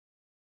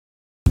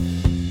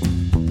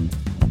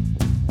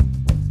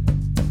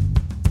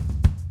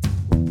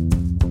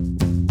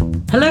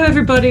Hello,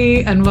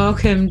 everybody, and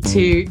welcome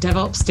to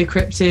DevOps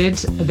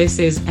Decrypted. This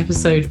is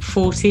episode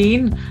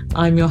 14.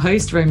 I'm your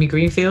host, Romy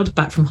Greenfield,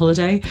 back from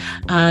holiday.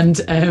 And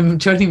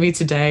joining me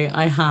today,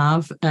 I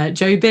have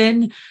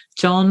Jobin,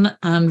 John,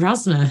 and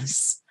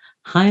Rasmus.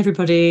 Hi,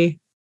 everybody.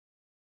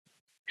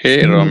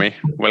 Hey, Romy.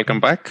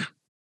 Welcome back.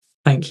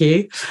 Thank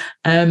you.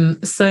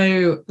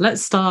 So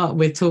let's start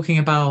with talking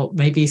about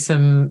maybe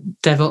some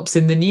DevOps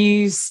in the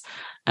news.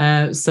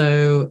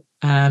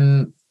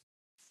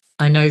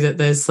 I know that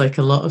there's like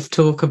a lot of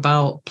talk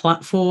about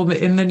platform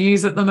in the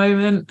news at the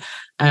moment.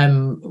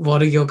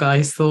 What are your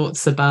guys'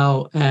 thoughts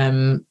about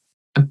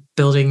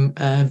building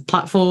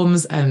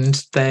platforms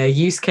and their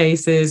use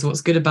cases?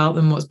 What's good about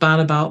them? What's bad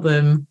about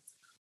them?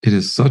 It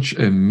is such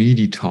a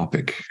meaty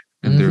topic,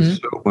 and there's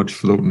so much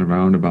floating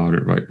around about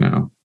it right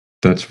now.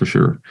 That's for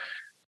sure.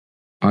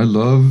 I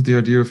love the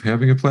idea of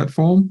having a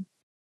platform,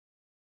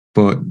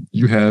 but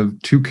you have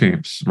two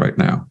camps right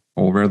now,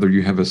 or rather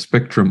you have a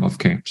spectrum of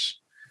camps.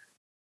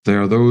 There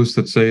are those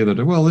that say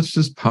that, well, it's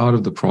just part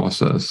of the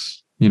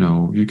process. You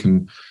know, you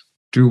can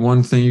do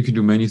one thing, you can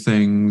do many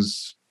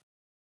things,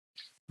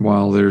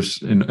 while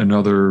there's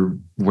another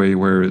way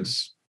where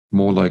it's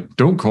more like,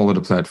 don't call it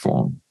a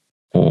platform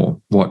or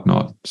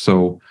whatnot.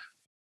 So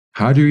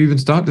how do you even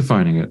start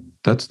defining it?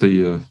 That's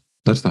the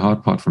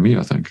hard part for me,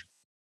 I think.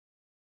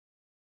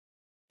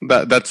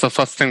 That's the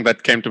first thing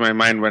that came to my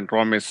mind when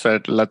Romy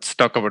said, let's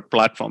talk about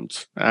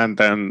platforms. And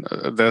then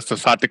there's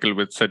this article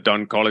which said,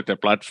 don't call it a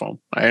platform,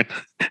 right?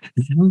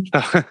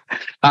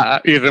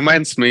 It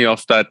reminds me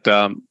of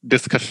that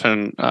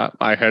discussion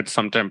I had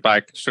some time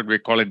back. Should we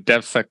call it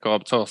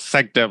DevSecOps or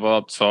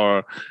SecDevOps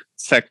or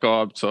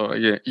SecOps or,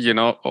 you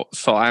know,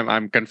 so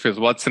I'm confused.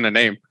 What's in a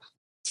name?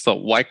 So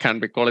why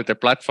can't we call it a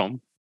platform?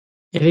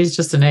 It is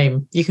just a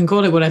name. You can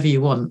call it whatever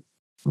you want.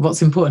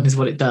 What's important is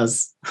what it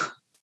does.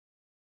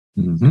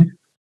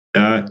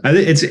 I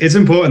think it's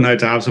important though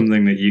to have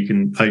something that you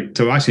can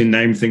to actually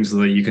name things so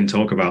that you can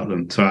talk about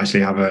them. To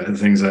actually have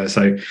things that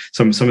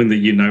something that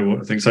you know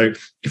what things. So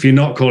if you're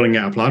not calling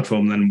it a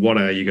platform, then what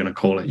are you going to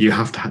call it? You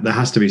have to. There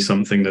has to be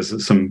something.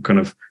 There's some kind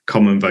of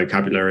common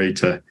vocabulary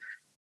to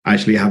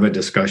actually have a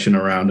discussion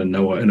around and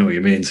know what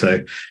you mean.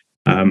 So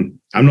I'm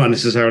not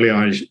necessarily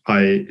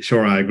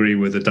sure I agree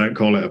with the don't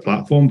call it a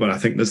platform, but I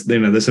think there's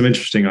some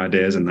interesting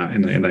ideas in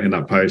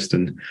that post,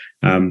 and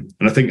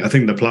I think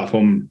the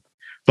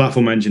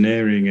platform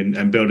engineering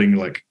and building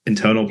like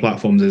internal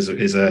platforms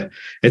is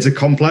a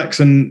complex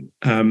and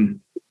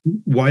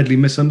widely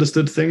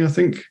misunderstood thing, I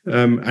think,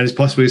 and it's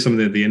possibly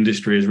something that the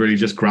industry is really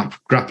just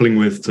grappling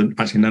with to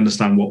actually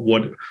understand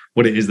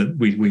what it is that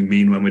we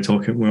mean when we're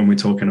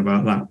talking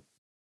about that.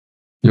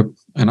 Yep,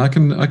 and I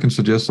can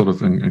suggest sort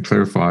of and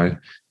clarify.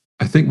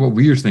 I think what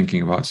we are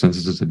thinking about, since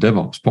this is a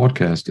DevOps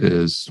podcast,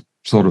 is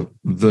sort of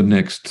the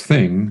next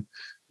thing,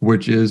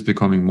 which is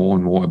becoming more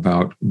and more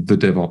about the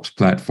DevOps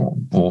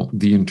platform or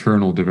the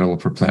internal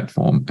developer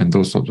platform and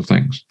those sorts of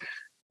things.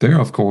 There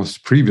are, of course,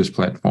 previous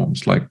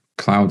platforms like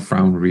Cloud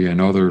Foundry and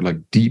other like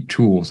deep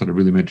tools that are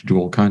really meant to do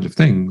all kinds of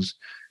things.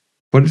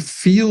 But it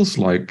feels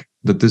like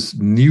that this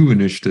new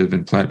initiative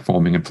in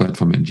platforming and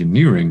platform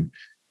engineering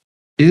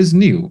is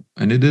new,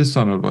 and it is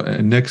sort of a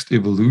next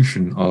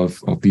evolution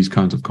of these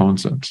kinds of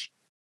concepts.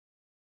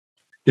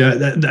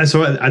 Yeah,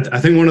 so I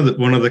think one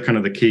of the kind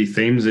of the key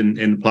themes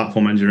in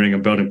platform engineering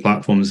and building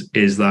platforms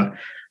is that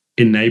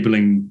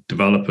enabling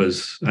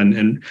developers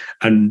and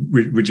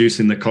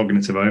reducing the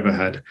cognitive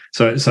overhead.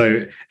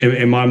 So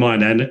in my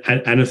mind,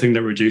 anything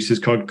that reduces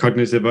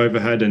cognitive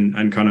overhead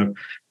and kind of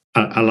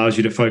allows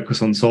you to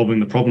focus on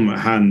solving the problem at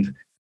hand,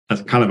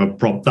 that's kind of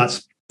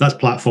that's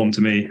platform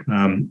to me,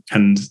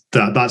 and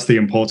that's the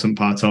important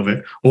part of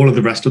it. All of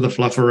the rest of the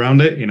fluff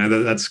around it,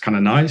 that's kind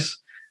of nice,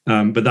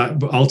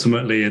 but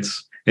ultimately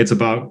it's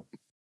about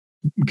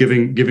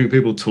giving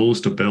people tools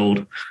to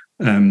build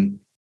and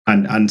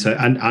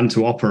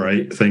to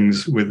operate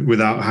things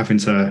without having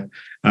to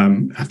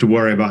have to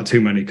worry about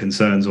too many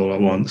concerns all at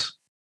once.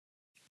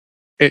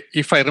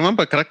 If I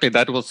remember correctly,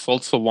 that was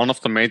also one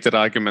of the major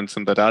arguments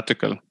in that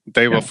article.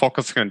 They were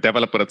focusing on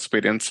developer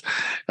experience,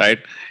 right?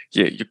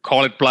 You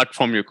call it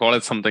platform, you call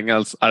it something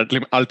else.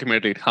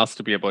 Ultimately, it has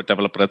to be about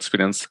developer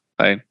experience,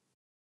 right?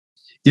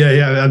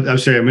 Yeah,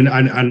 absolutely. I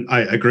mean, and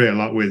I agree a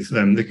lot with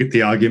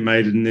the argument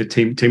made in the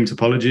team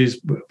topologies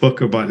book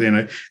about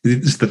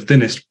it's the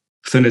thinnest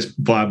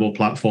viable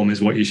platform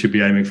is what you should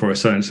be aiming for.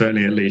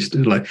 Certainly at least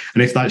and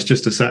if that's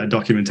just a set of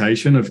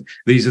documentation of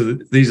these are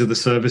the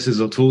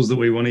services or tools that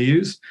we want to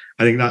use,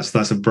 I think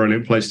that's a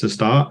brilliant place to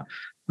start.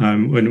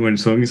 When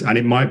songs, and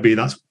it might be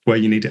that's where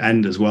you need to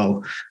end as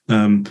well.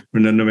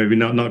 Maybe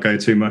not go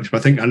too much,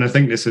 but I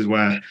think this is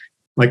where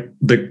like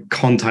the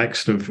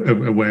context of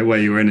where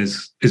you're in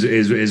is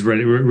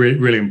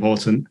really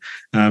important,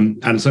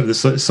 and so the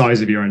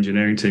size of your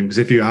engineering team, because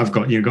if you've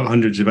got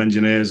hundreds of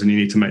engineers and you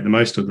need to make the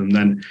most of them,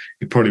 then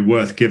it's probably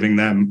worth giving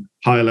them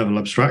higher level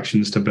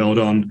abstractions to build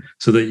on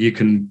so that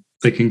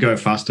they can go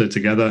faster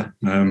together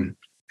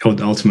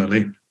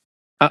ultimately.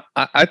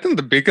 I think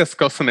the biggest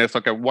question is,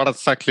 okay, what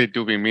exactly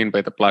do we mean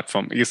by the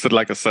platform? Is it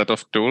like a set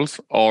of tools,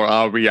 or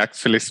are we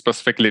actually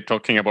specifically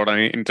talking about an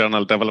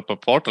internal developer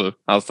portal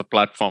as the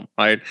platform,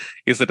 right?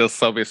 Is it a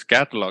service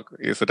catalog?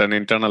 Is it an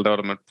internal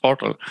development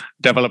portal,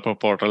 developer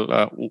portal?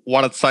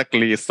 What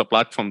exactly is the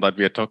platform that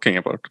we are talking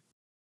about?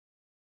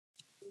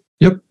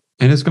 Yep.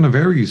 And it's going to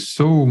vary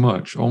so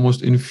much,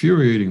 almost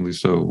infuriatingly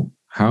so,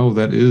 how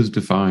that is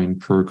defined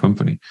per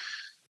company.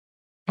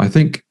 I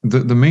think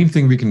the main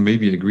thing we can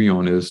maybe agree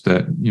on is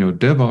that,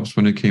 DevOps,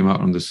 when it came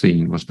out on the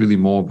scene, was really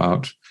more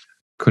about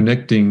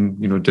connecting,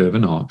 dev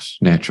and ops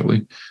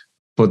naturally.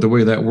 But the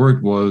way that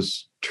worked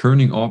was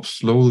turning ops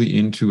slowly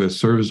into a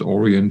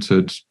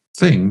service-oriented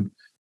thing,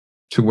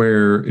 to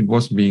where it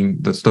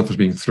wasn't that stuff was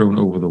being thrown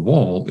over the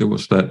wall. It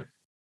was that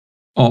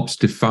ops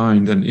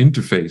defined an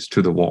interface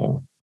to the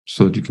wall,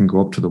 so that you can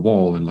go up to the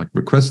wall and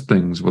request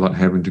things without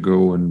having to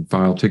go and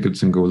file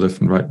tickets and go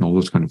left and right and all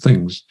those kind of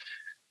things.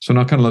 So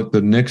now kind of like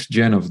the next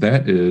gen of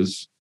that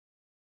is,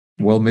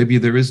 well, maybe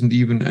there isn't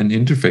even an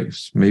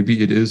interface.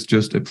 Maybe it is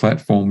just a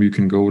platform you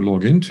can go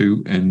log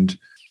into and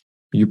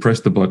you press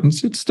the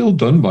buttons. It's still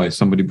done by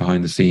somebody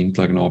behind the scenes,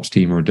 like an ops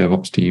team or a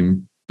DevOps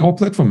team or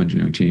platform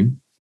engineering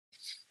team.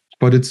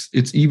 But it's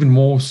even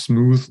more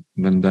smooth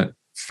than that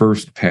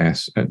first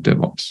pass at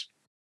DevOps.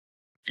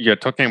 You're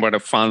talking about a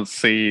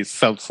fancy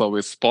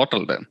self-service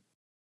portal then,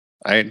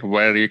 right?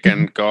 Where you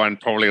can go and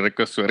probably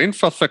request your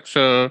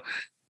infrastructure,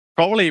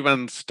 probably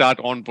even start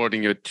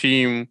onboarding your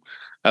team.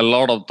 A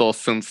lot of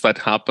those things that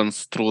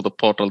happens through the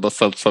portal, the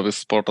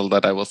self-service portal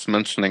that I was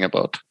mentioning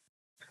about.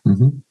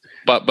 Mm-hmm.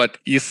 But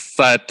is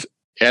that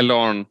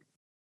alone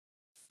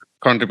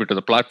contribute to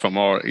the platform,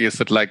 or is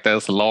it like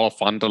there's a lot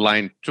of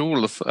underlying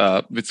tools,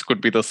 which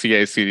could be the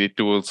CI/CD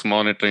tools,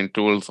 monitoring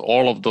tools,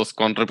 all of those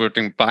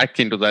contributing back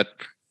into that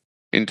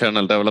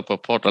internal developer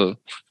portal?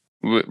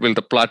 Will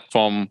the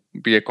platform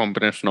be a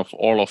combination of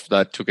all of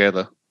that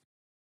together?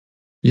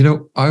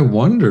 I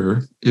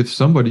wonder if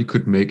somebody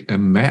could make a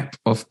map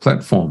of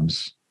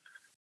platforms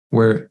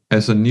where,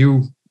 as a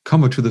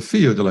newcomer to the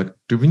field, they're like,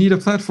 do we need a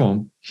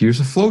platform? Here's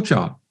a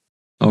flowchart.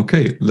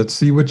 Okay, let's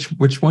see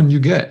which one you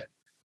get.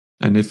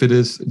 And if it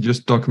is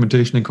just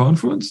documentation and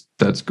Confluence,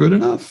 that's good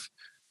enough.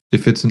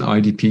 If it's an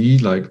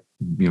IDP like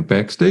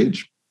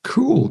Backstage,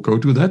 cool, go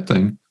do that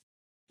thing.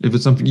 If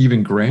it's something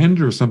even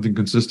grander or something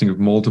consisting of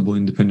multiple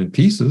independent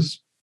pieces,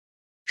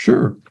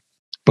 sure.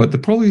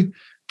 But probably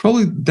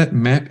that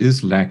map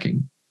is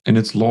lacking, and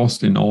it's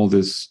lost in all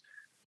this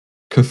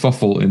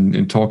kerfuffle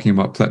in talking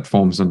about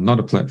platforms and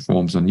not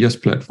platforms and yes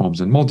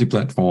platforms and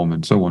multi-platform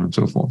and so on and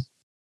so forth.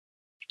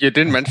 You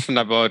didn't mention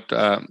about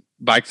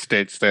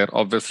Backstage there.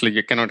 Obviously,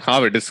 you cannot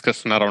have a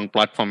discussion around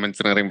platform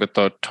engineering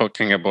without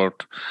talking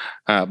about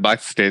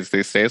Backstage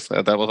these days.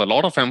 There was a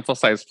lot of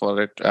emphasis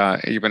for it,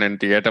 even in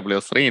the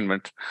AWS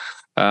reInvent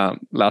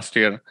last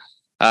year.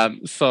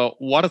 So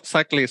what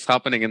exactly is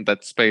happening in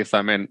that space?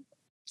 I mean,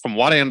 from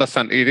what I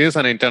understand, it is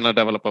an internal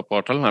developer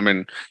portal. I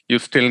mean, you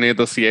still need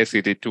the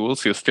CI/CD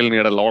tools. You still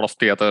need a lot of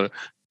the other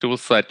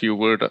tools that you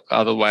would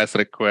otherwise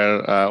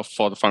require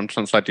for the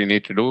functions that you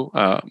need to do,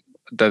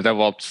 the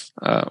DevOps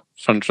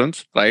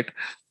functions, right?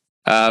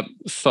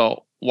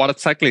 So what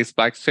exactly is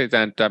Backstage?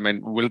 And I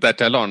mean, will that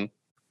alone,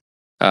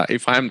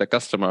 if I'm the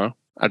customer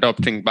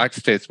adopting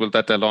Backstage, will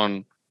that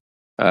alone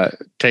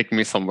take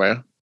me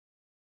somewhere?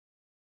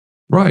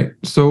 Right.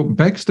 So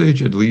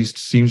Backstage at least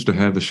seems to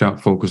have a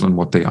sharp focus on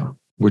what they are,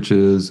 which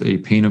is a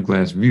pane of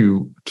glass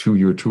view to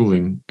your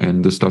tooling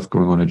and the stuff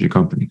going on at your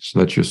company. So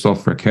that's your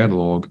software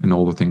catalog and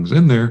all the things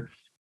in there.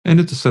 And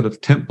it's a set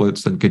of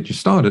templates that get you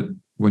started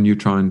when you're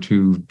trying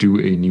to do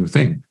a new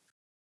thing.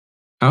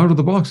 Out of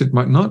the box, it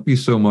might not be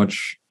so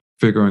much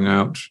figuring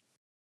out,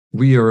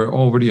 we are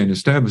already an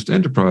established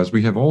enterprise.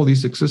 We have all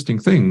these existing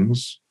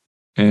things.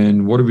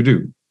 And what do we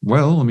do?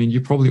 Well, I mean,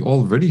 you probably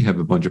already have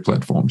a bunch of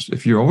platforms.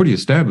 If you're already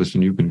established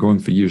and you've been going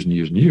for years and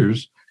years and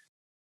years,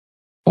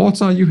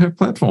 odds are you have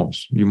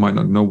platforms. You might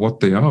not know what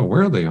they are,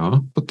 where they are,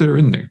 but they're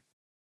in there.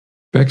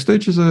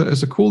 Backstage is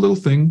a cool little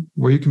thing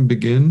where you can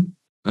begin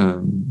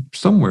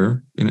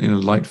somewhere in a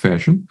light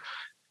fashion.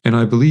 And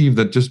I believe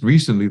that just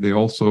recently they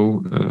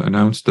also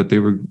announced that they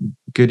were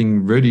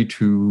getting ready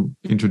to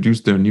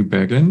introduce their new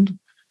backend,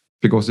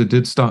 because it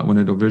did start when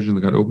it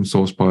originally got open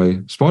sourced by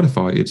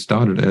Spotify. It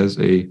started as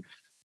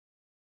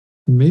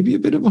maybe a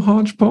bit of a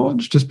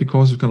hodgepodge, just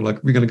because it's kind of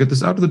like, we're going to get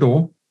this out of the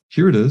door.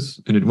 Here it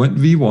is. And it went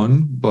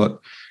V1,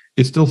 but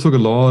it still took a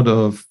lot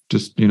of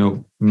just,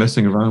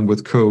 messing around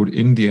with code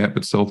in the app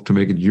itself to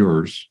make it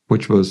yours,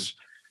 which was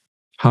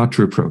hard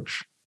to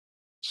approach.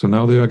 So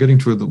now they are getting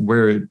to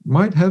where it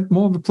might have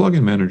more of a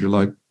plugin manager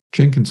like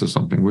Jenkins or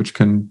something, which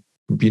can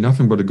be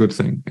nothing but a good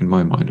thing, in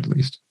my mind at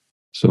least.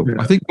 So yeah.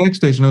 I think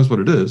Backstage knows what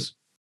it is,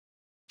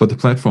 but the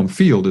platform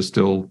field is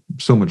still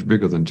so much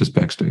bigger than just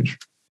Backstage.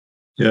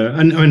 Yeah,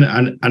 and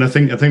I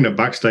think that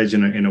Backstage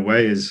in a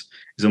way is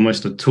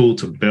almost a tool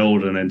to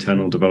build an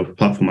internal developer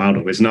platform out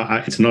of. It's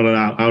not an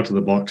out of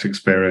the box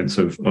experience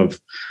of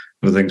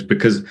things,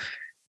 because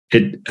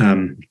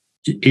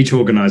each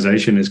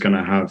organization is going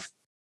to have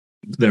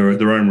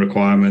their own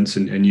requirements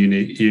and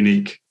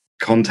unique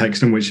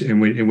context in which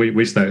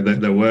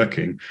they're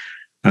working.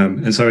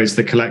 And so it's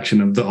the collection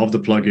of the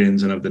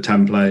plugins and of the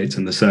templates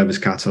and the service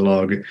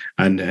catalog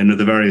and of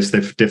the various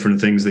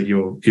different things that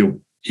you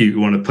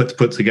want to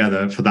put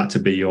together for that to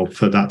be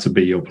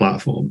your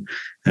platform.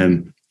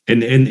 And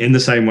in the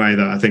same way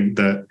that I think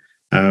that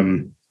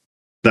the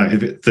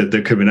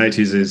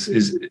Kubernetes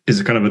is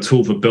a kind of a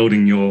tool for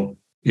building your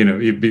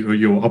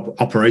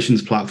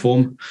operations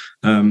platform.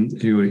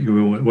 You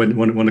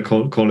want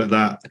to call it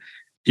that.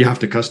 You have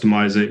to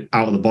customize it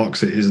out of the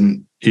box. It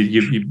isn't.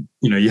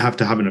 You have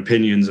to have an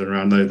opinions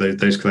around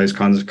those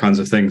kinds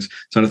of things.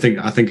 So I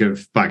think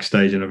of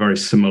Backstage in a very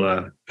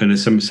similar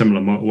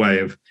way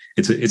of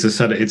it's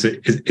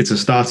a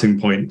starting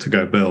point to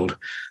go build,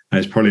 and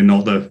it's probably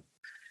not the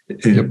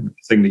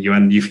thing that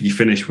you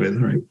finish with,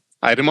 right?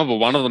 I remember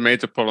one of the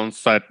major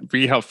problems that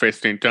we have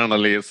faced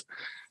internally is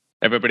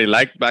everybody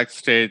liked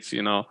Backstage,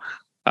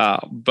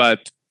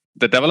 but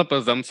the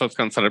developers themselves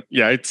consider,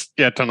 it's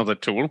yet another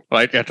tool,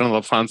 right? Yet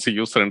another fancy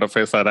user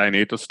interface that I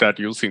need to start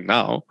using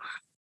now.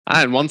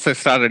 And once I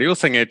started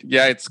using it,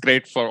 it's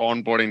great for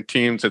onboarding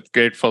teams. It's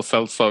great for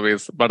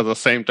self-service. But at the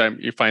same time,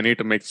 if I need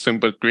to make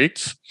simple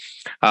tweaks,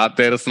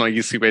 there is no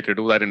easy way to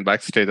do that in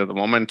Backstage at the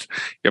moment.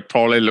 You're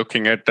probably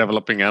looking at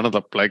developing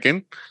another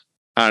plugin,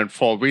 and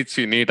for which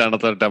you need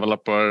another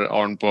developer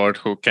on board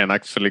who can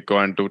actually go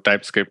and do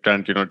TypeScript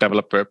and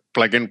develop a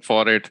plugin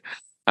for it.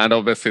 And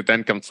obviously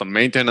then comes some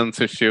maintenance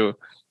issue.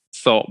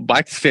 So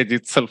Backstage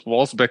itself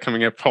was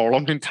becoming a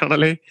problem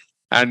internally,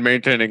 and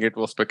maintaining it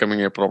was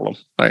becoming a problem,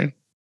 right?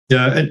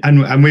 Yeah,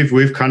 and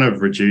we've kind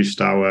of reduced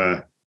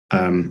our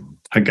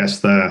I guess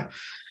the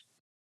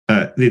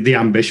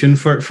ambition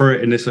for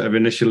it in this sort of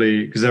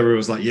initially, because everyone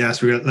was like,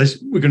 yes, we're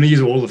going to use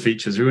all the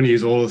features, we're going to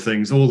use all the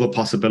things, all the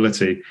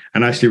possibility,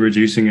 and actually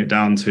reducing it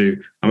down to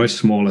a much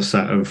smaller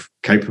set of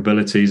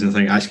capabilities and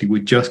think, actually,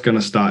 we're just going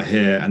to start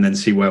here and then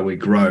see where we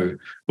grow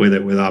with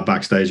it with our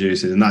Backstage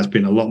uses. And that's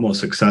been a lot more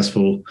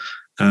successful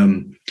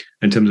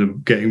in terms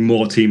of getting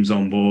more teams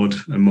on board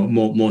and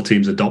more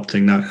teams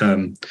adopting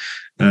that.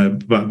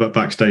 But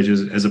Backstage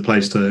as a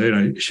place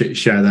to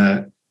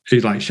share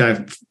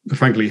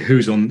frankly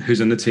who's on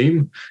the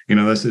team.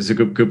 This is a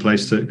good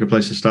place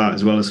to start,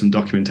 as well as some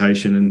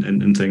documentation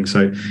and things.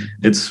 So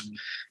it's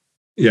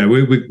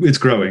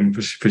growing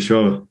for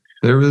sure.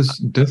 There is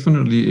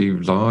definitely a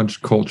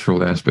large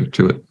cultural aspect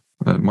to it.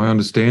 My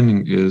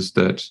understanding is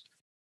that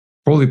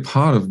probably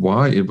part of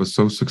why it was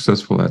so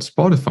successful at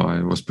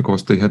Spotify was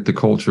because they had the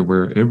culture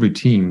where every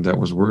team that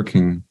was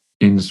working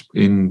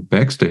in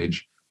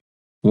Backstage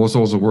was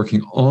also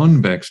working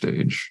on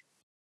Backstage.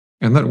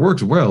 And that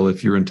works well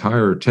if your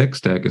entire tech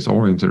stack is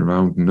oriented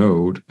around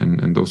Node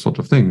and those sort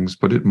of things,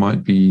 but it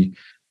might be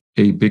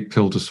a big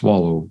pill to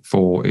swallow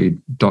for a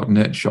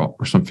 .NET shop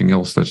or something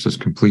else that's just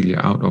completely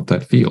out of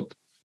that field.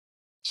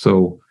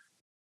 So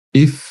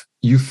if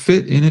you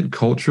fit in it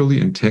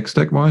culturally and tech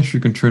stack wise, you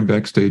can turn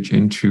Backstage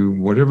into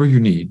whatever you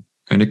need,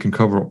 and it can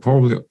cover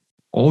probably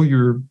all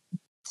your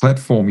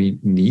platformy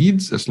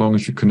needs as long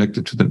as you connect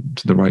it to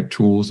the right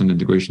tools and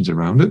integrations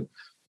around it.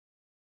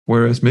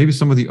 Whereas maybe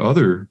some of the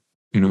other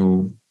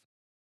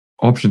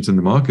options in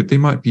the market, they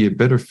might be a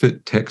better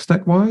fit tech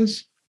stack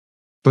wise,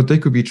 but they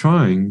could be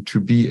trying to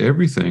be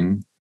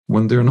everything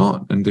when they're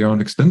not, and they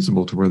aren't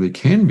extensible to where they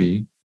can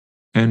be.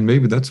 And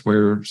maybe that's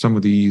where some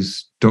of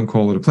these don't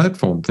call it a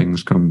platform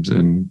things comes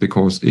in,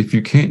 because if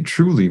you can't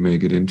truly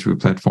make it into a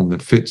platform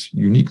that fits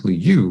uniquely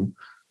you,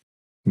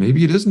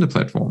 maybe it isn't a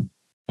platform,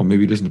 or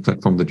maybe it isn't a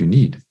platform that you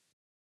need.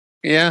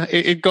 Yeah,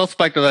 it goes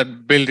back to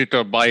that build it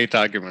or buy it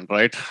argument,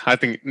 right? I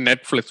think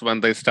Netflix, when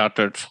they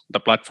started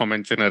the platform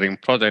engineering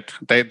project,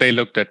 they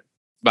looked at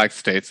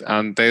Backstage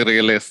and they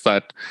realized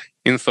that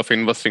instead of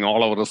investing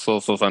all our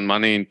resources and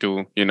money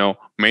into,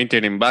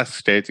 maintaining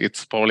Backstage,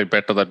 it's probably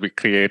better that we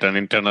create an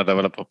internal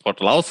developer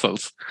portal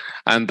ourselves.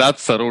 And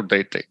that's the route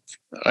they take,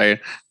 right?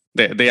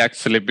 They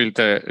actually built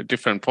a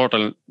different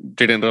portal,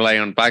 didn't rely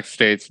on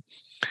Backstage.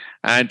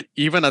 And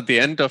even at the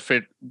end of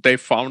it, they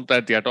found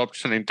that the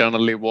adoption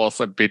internally was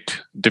a bit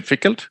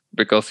difficult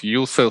because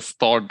users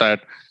thought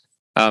that,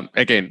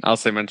 again,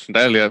 as I mentioned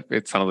earlier,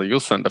 it's another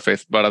user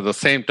interface. But at the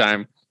same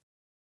time,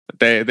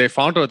 they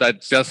found out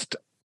that just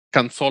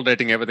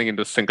consolidating everything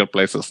into a single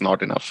place is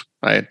not enough,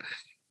 right?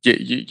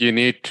 You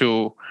need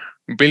to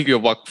build your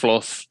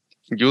workflows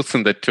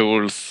using the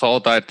tools so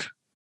that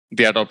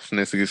the adoption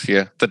is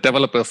easier. The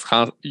developers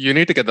you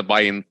need to get the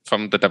buy-in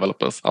from the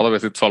developers.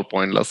 Otherwise, it's all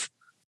pointless.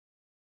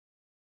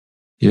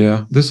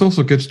 Yeah, this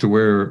also gets to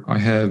where I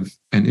have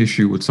an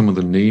issue with some of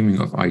the naming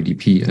of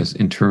IDP as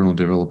internal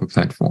developer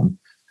platform,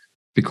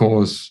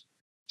 because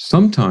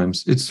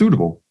sometimes it's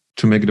suitable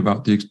to make it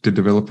about the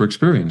developer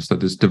experience,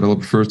 that is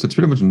developer first. It's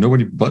pretty much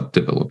nobody but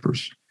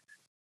developers.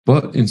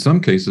 But in some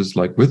cases,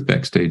 like with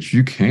Backstage,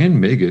 you can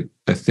make it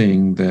a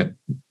thing that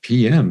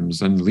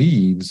PMs and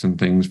leads and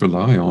things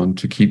rely on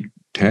to keep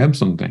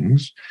tabs on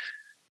things,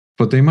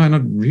 but they might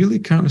not really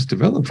count as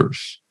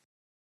developers.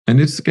 And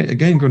it's,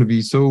 again, going to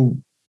be so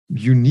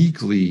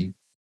uniquely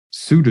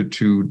suited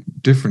to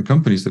different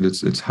companies that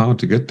it's hard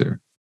to get there.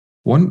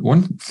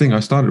 One thing I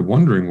started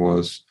wondering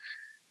was,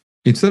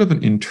 instead of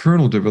an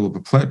internal developer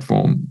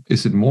platform,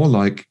 is it more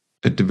like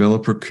a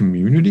developer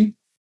community?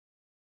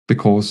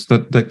 Because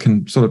that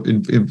can sort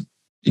of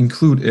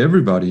include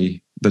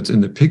everybody that's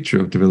in the picture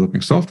of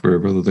developing software,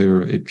 whether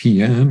they're a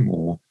PM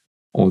or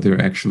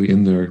they're actually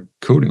in there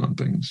coding on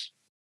things.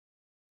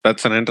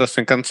 That's an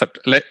interesting concept.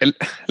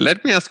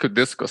 Let me ask you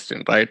this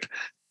question, right?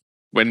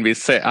 When we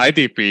say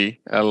IDP,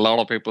 a lot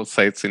of people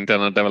say it's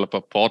Internal Developer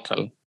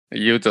Portal.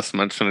 You just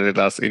mentioned it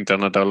as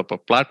Internal Developer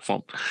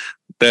Platform.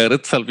 There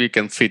itself, you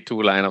can see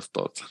two lines of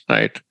thoughts,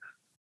 right?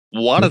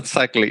 What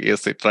exactly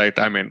is it, right?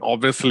 I mean,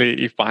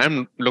 obviously, if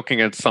I'm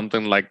looking at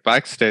something like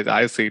Backstage,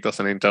 I see it as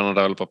an Internal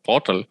Developer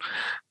Portal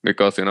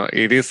because,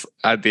 it is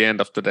at the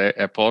end of the day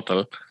a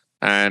portal,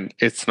 and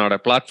it's not a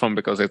platform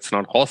because it's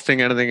not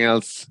hosting anything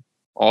else.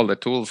 All the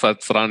tools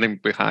that's running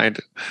behind,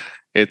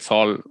 it's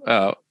all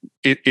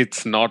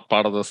it's not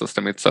part of the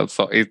system itself.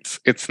 So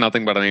it's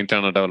nothing but an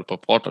internal developer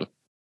portal.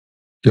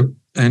 Yep.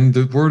 And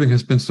the wording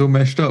has been so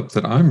meshed up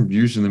that I'm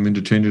using them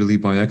interchangeably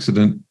by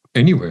accident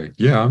anyway.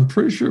 Yeah, I'm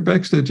pretty sure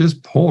Backstage is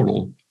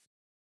portal.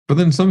 But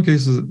then in some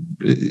cases,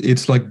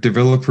 it's like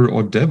developer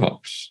or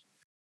DevOps.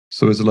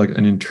 So is it like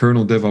an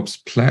internal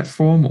DevOps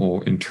platform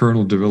or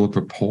internal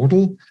developer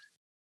portal?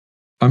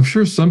 I'm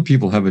sure some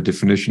people have a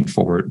definition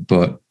for it,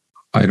 but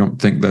I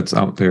don't think that's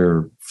out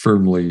there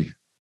firmly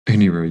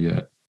anywhere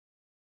yet.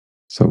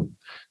 So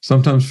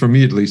sometimes, for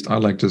me at least, I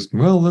like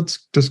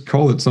let's just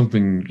call it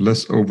something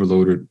less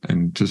overloaded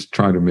and just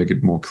try to make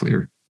it more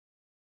clear.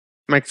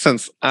 Makes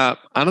sense.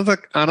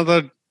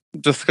 Another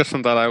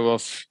discussion that I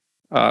was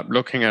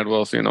looking at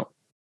was,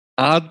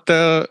 are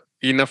there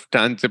enough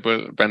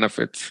tangible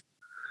benefits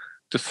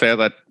to say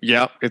that,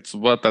 yeah, it's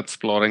worth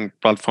exploring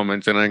platform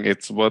engineering,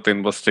 it's worth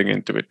investing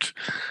into it?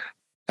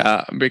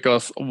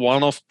 Because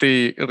one of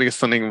the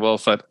reasoning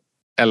was that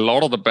a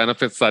lot of the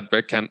benefits that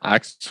we can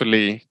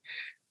actually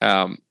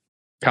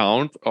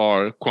count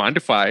or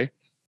quantify,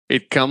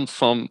 it comes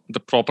from the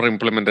proper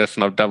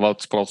implementation of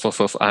DevOps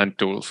processes and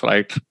tools,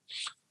 right?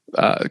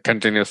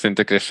 Continuous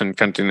integration,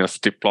 continuous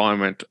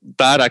deployment,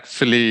 that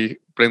actually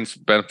brings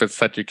benefits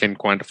that you can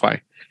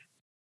quantify.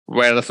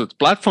 Whereas with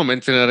platform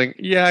engineering,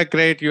 yeah,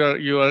 great, you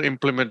are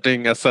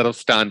implementing a set of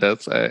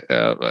standards,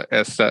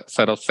 a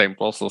set of same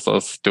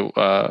processes to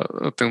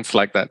things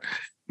like that,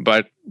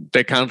 but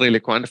they can't really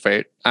quantify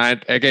it.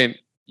 And again,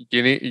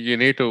 you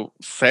need to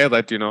say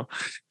that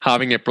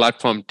having a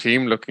platform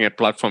team looking at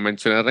platform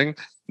engineering,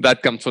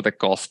 that comes with a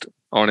cost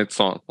on its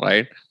own,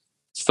 right?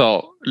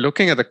 So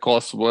looking at the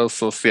cost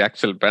versus the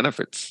actual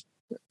benefits,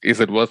 is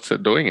it worth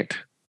doing it?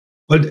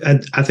 Well,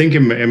 I think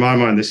in my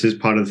mind, this is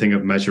part of the thing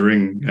of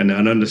measuring and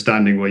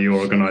understanding where your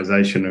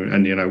organization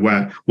and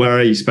where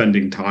are you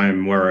spending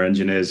time, where are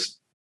engineers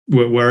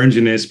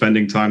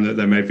spending time that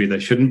they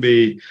shouldn't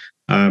be,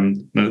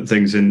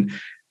 things. And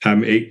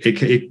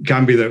it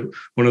can be that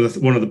one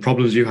of the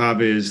problems you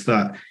have is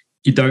that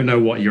you don't know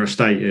what your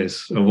estate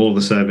is of all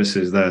the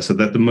services there. So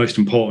that the most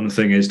important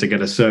thing is to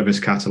get a service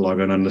catalog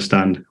and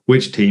understand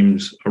which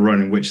teams are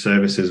running which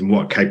services and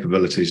what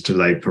capabilities do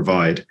they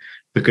provide.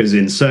 Because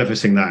in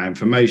surfacing that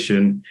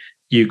information,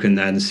 you can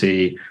then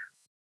see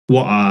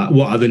what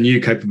are the new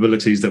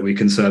capabilities that we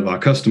can serve our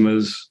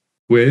customers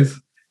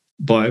with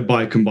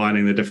by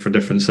combining the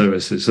different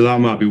services. So that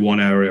might be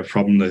one area of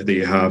problem that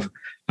you have.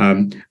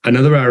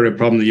 Another area of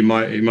problem that you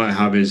might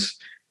have is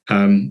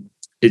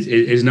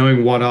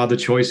knowing what are the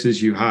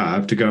choices you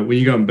have to go when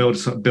you go and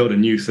build a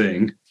new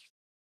thing.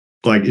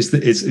 Like it's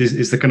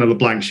the kind of the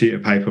blank sheet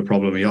of paper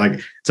problem. You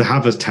like to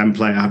have a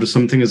template, have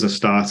something as a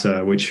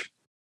starter, which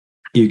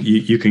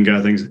you can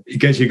go things. It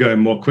gets you going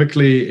more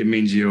quickly. It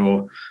means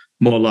you're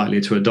more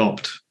likely to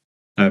adopt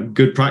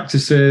good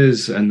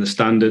practices and the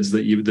standards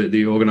that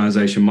the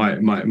organization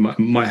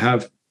might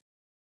have.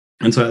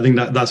 And so I think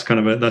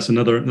that's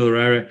another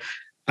area.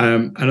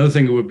 Another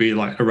thing would be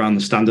like around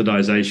the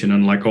standardization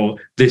and like, oh,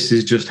 this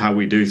is just how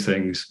we do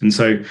things. And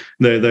so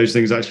those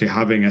things actually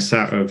having a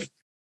set of,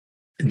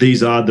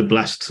 these are the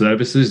blessed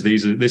services.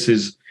 This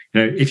is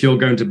if you're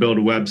going to build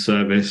a web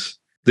service,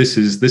 this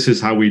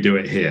is how we do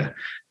it here.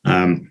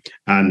 And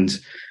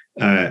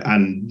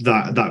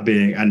that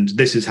being, and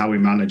this is how we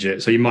manage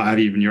it. So you might have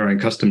even your own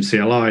custom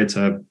CLI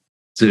to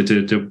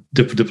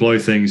deploy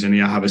things, and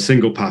you have a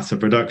single path to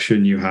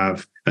production. You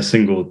have a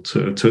single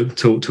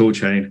tool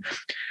chain.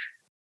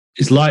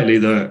 It's likely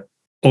that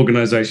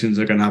organizations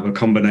are going to have a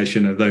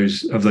combination of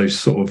those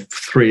sort of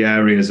three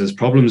areas as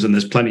problems, and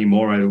there's plenty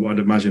more I would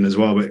imagine as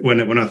well. But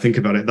when I think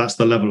about it, that's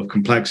the level of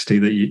complexity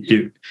that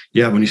you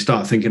have when you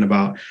start thinking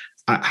about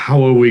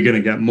how are we going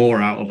to get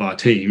more out of our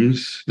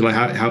teams? Like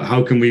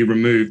how can we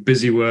remove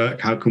busy work?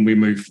 How can we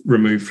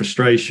remove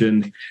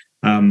frustration?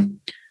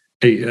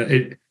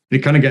 It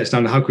kind of gets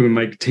down to how can we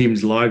make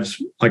teams'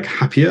 lives like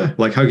happier?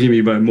 Like how can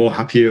you be more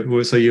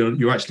happier? So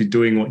you're actually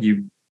doing what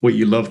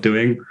you love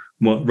doing,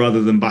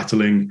 rather than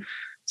battling.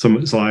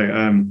 It's like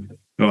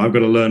I've got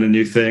to learn a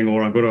new thing,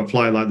 or I've got to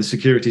apply like the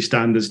security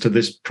standards to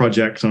this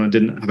project, and I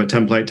didn't have a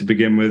template to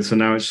begin with, so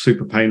now it's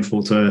super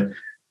painful to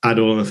add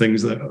all the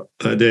things that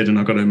I did, and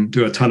I've got to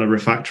do a ton of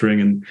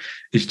refactoring, and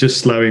it's just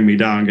slowing me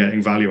down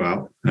getting value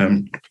out.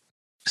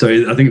 So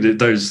I think that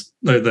those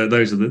are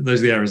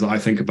the areas that I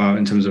think about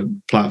in terms of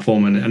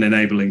platform and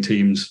enabling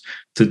teams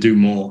to do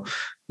more,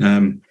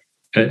 and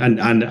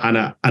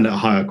at a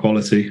higher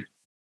quality.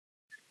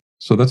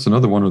 So that's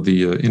another one of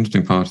the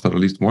interesting parts that at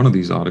least one of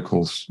these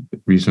articles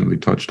recently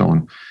touched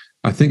on.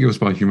 I think it was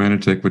by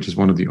Humanitech, which is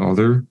one of the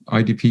other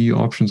IDP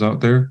options out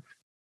there.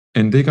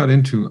 And they got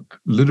into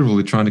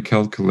literally trying to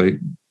calculate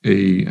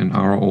an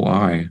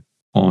ROI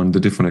on the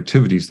different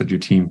activities that your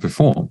team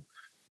perform.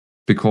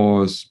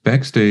 Because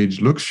Backstage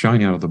looks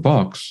shiny out of the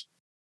box,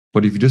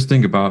 but if you just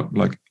think about,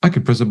 like, I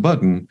can press a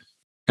button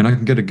and I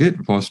can get a Git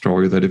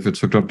repository that if it's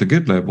hooked up to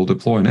GitLab will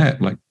deploy an app,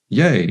 like,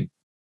 yay.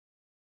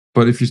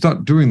 But if you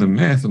start doing the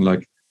math and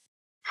like,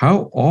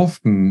 how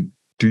often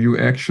do you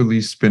actually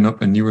spin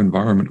up a new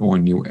environment or a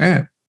new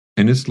app?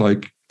 And it's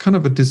like kind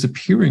of a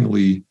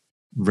disappearingly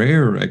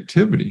rare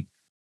activity.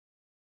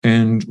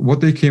 And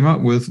what they came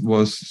out with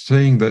was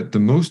saying that the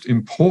most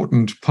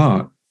important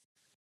part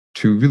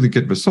to really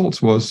get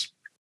results was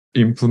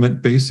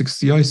implement basic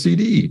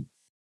CI/CD.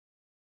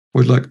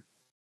 Which, like,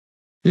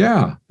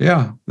 yeah,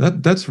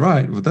 that's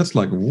right. But that's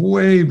like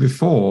way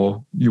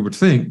before you would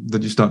think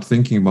that you start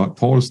thinking about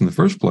portals in the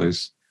first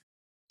place.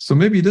 So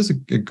maybe it is a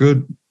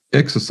good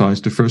exercise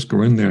to first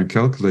go in there and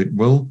calculate,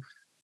 well,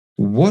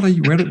 what are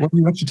you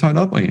actually tied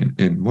up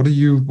in? What are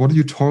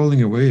you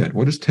toiling away at?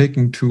 What is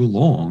taking too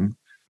long?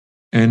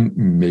 And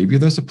maybe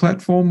there's a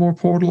platform or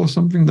portal or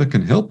something that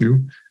can help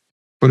you.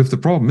 But if the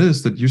problem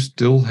is that you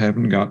still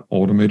haven't got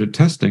automated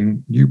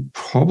testing, you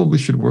probably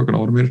should work on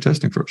automated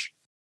testing first.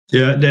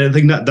 Yeah, I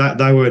think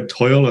that word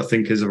toil, I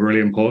think, is a really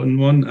important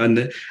one,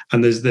 and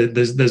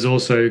there's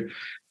also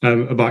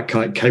about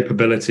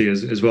capability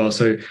as well.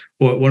 So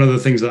one of the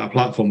things that a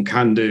platform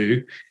can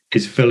do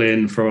is fill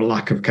in for a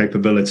lack of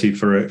capability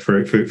for a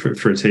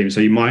team. So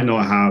you might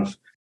not have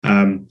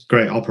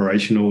great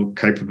operational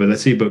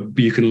capability, but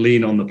you can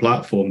lean on the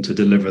platform to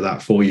deliver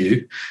that for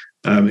you.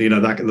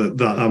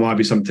 That might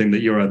be something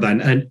that you're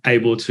then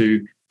able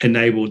to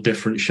enable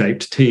different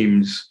shaped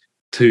teams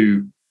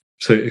to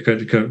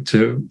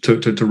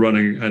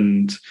running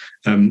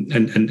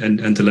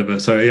and deliver.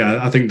 So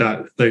yeah, I think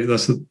that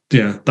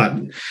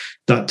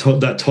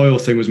toil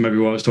thing was maybe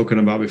what I was talking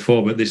about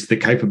before, but the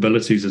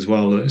capabilities as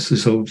well.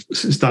 It's sort of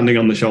standing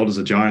on the shoulders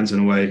of giants in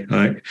a way.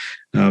 Like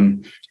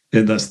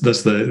that's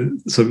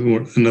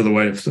another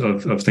way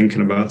of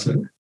thinking about it.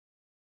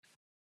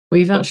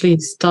 We've actually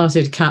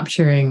started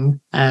capturing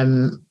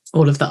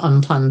all of the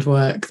unplanned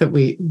work that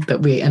we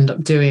end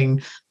up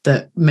doing,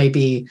 that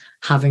maybe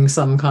having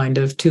some kind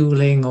of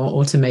tooling or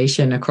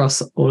automation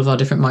across all of our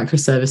different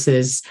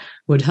microservices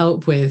would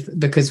help with,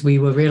 because we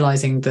were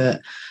realizing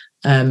that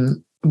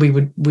we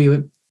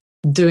were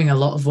doing a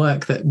lot of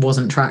work that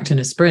wasn't tracked in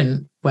a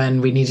sprint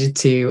when we needed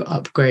to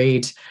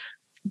upgrade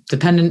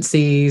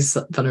dependencies,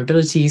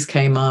 vulnerabilities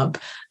came up,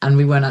 and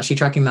we weren't actually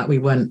tracking that. We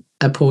weren't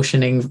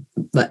apportioning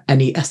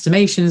any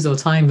estimations or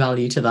time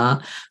value to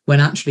that, when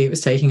actually it was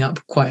taking up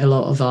quite a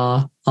lot of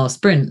our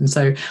sprint. And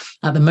so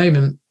at the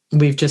moment,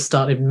 we've just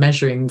started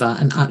measuring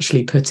that and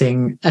actually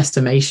putting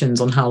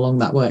estimations on how long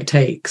that work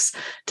takes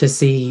to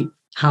see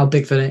how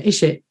big of an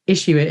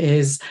issue it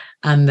is.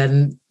 And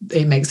then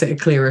it makes it a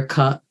clearer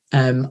cut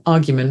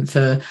argument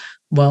for,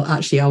 well,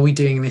 actually, are we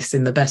doing this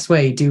in the best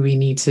way? Do we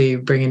need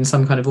to bring in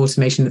some kind of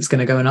automation that's going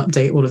to go and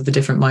update all of the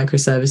different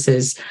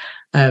microservices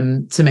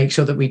to make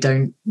sure that we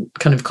don't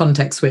kind of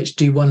context switch,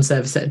 do one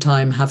service at a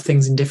time, have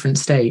things in different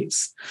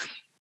states?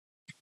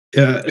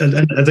 Yeah,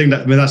 and I think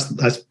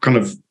that's kind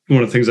of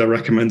one of the things I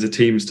recommend to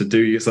teams to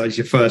do. It's like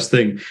your first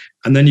thing,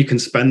 and then you can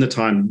spend the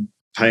time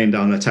paying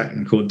down the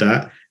technical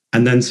debt,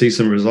 and then see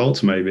some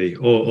results maybe,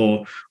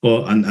 and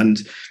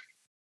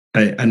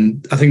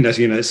I think that's,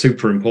 it's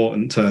super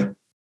important to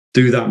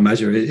do that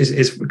measure.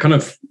 It's kind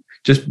of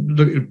just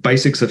look at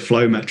basics of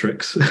flow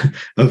metrics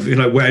of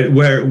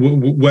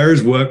where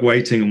is work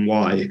waiting and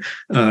why,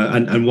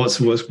 and what's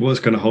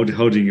kind of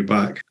holding you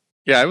back.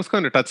 Yeah, I was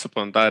going to touch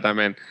upon that. I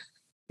mean,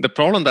 the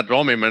problem that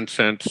Romy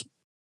mentioned,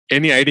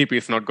 any IDP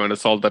is not going to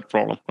solve that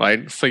problem,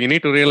 right? So you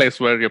need to realize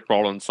where your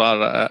problems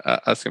are,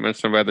 as you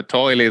mentioned, where the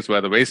toil is,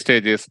 where the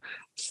wastage is.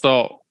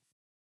 So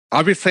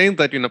are we saying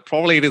that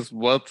probably it is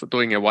worth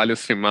doing a value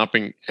stream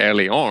mapping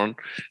early on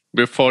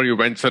before you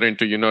venture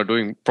into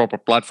doing proper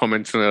platform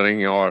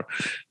engineering or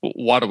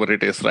whatever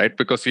it is, right?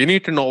 Because you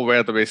need to know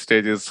where the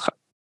wastage is,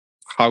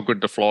 how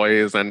good the flow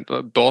is, and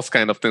those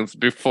kind of things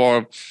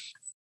before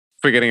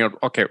figuring out,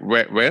 okay,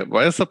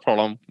 where's the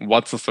problem?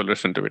 What's the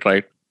solution to it,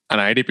 right? And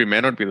IDP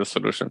may not be the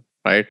solution,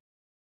 right?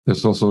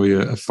 There's also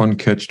a fun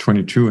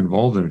catch-22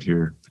 involved in it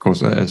here,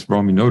 because as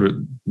Rami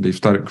noted, they've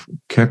started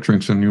capturing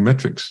some new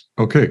metrics.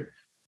 Okay,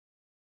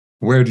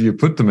 where do you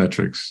put the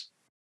metrics?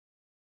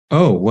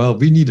 Oh, well,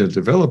 we need a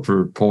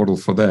developer portal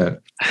for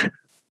that.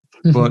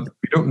 But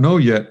we don't know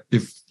yet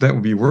if that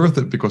would be worth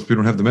it because we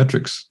don't have the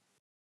metrics.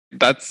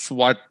 that's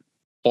what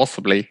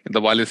possibly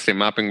the value stream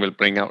mapping will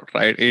bring out,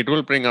 right? It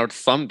will bring out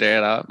some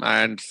data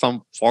and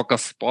some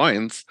focus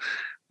points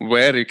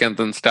where you can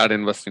then start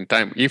investing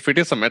time. If it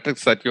is a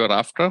metrics that you're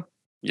after,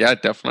 yeah,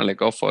 definitely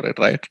go for it,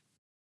 right?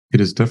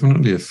 It is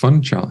definitely a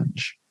fun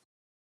challenge.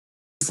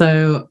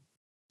 So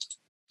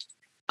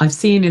I've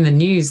seen in the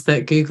news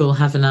that Google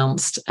have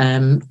announced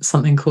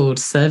something called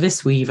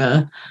Service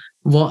Weaver.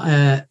 What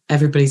are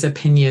everybody's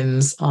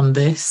opinions on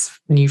this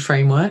new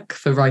framework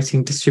for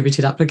writing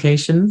distributed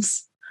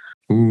applications?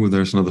 Ooh,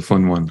 there's another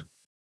fun one.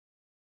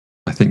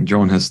 I think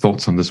John has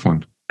thoughts on this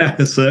one.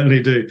 I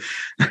certainly do.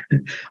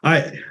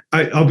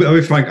 I'll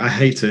be frank. I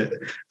hate it.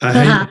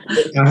 I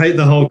hate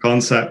the whole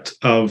concept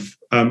of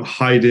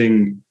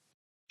hiding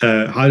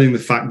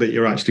the fact that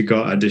you're actually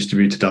got a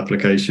distributed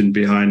application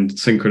behind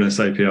synchronous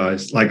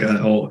APIs, like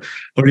or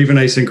even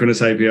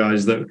asynchronous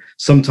APIs that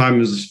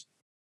sometimes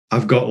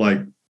I've got like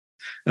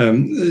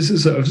this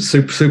is sort of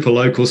super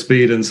local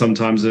speed, and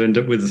sometimes I end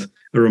up with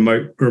a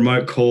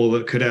remote call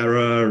that could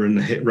error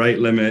and hit rate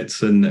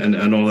limits and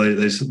all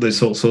those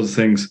sorts of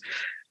things.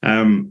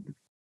 And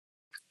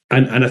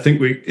I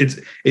think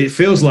it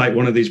feels like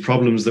one of these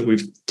problems that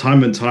we've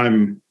time and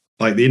time,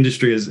 like the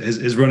industry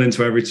has run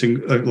into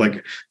everything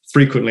like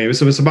frequently.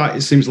 So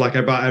it seems like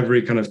about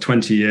every kind of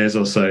 20 years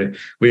or so,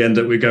 we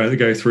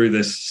go through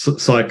this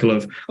cycle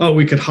of, oh,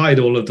 we could hide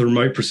all of the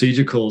remote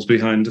procedure calls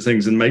behind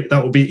things and make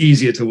that will be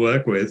easier to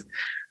work with.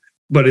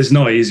 But it's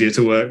not easier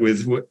to work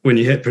with when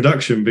you hit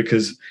production,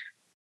 because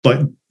like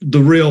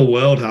the real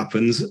world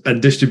happens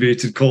and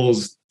distributed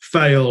calls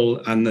fail,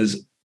 and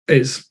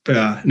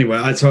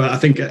anyway. So I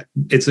think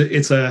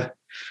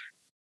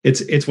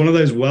it's one of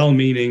those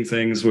well-meaning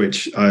things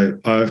which I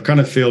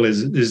kind of feel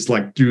is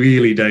like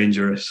really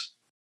dangerous.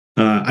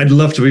 I'd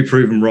love to be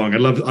proven wrong.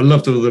 I'd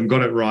love to have them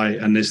got it right,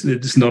 and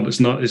it's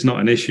not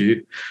an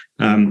issue.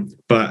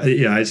 But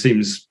yeah, it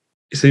seems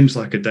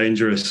like a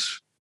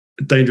dangerous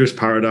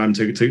paradigm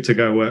to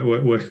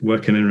go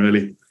working in,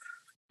 really.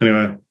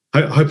 Anyway,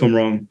 I hope I'm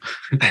wrong.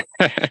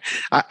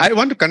 I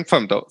want to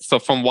confirm though. So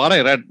from what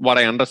I read, what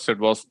I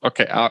understood was,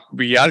 okay,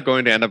 we are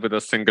going to end up with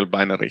a single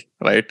binary,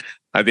 right?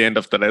 At the end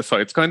of the day. So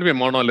it's going to be a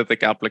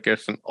monolithic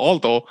application,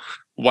 although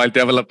while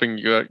developing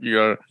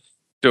you're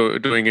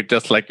doing it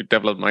just like you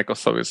develop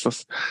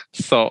microservices.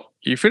 So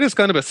if it is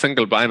going to be a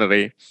single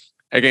binary,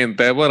 again,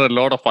 there were a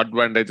lot of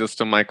advantages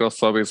to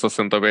microservices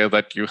in the way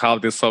that you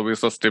have these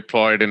services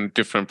deployed in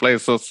different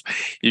places.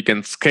 You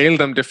can scale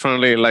them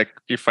differently. Like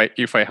if I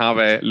have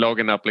a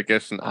login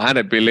application and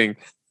a billing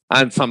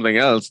and something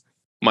else,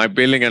 my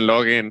billing and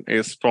login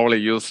is probably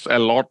used a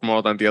lot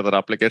more than the other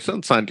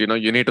applications, and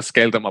you need to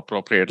scale them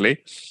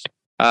appropriately.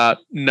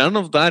 None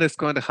of that is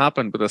going to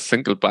happen with a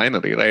single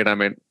binary, right? I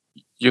mean,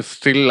 you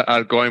still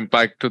are going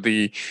back to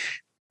the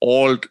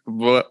old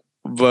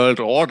world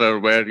order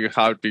where you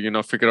have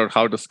to figure out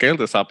how to scale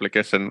this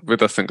application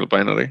with a single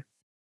binary.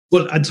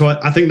 Well, and so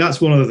I think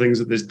that's one of the things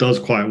that this does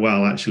quite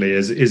well, actually,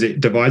 is it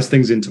divides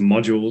things into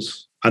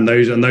modules, and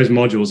those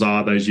modules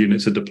are those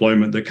units of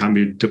deployment that can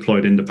be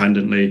deployed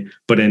independently,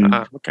 but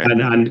okay.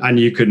 and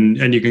you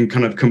can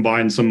kind of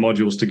combine some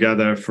modules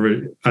together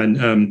for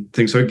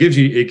things. So it gives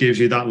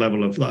you that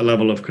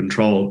level of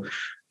control.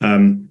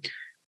 So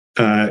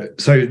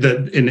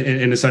that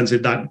in a sense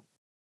that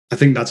I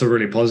think that's a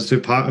really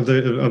positive part of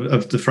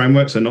the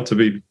framework. So not to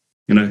be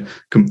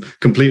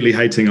completely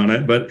hating on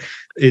it, but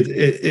what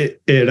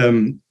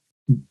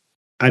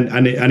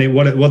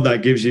that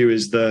gives you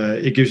is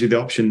it gives you the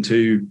option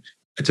to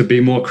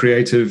be more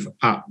creative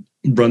at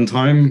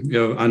runtime,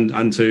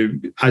 and to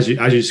as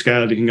you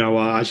scale, you can go,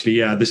 well, actually,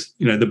 yeah, this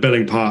the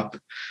billing part,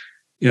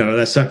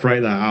 let's separate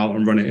that out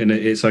and run it in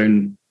its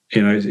own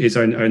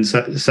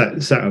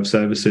set of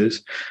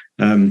services.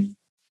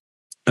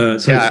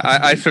 So yeah,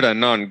 I should have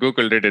known.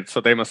 Google did it,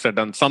 so they must have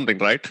done something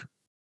right.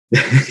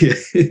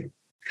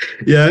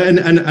 Yeah,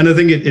 and I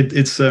think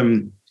it's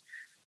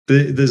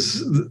there's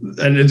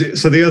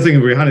so the other thing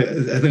behind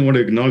it, I think I want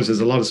to acknowledge there's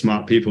a lot of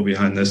smart people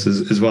behind this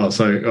as well.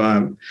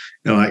 So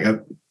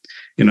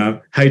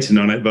hating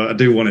on it, but I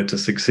do want it to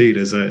succeed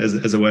as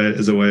a way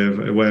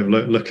of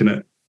looking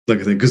at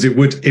things, because it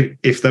would,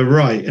 if they're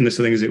right, and the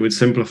thing is, it would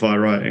simplify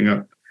writing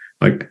up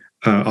like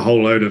a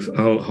whole load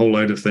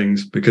of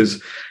things,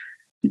 because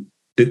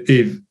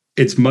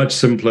it's much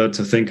simpler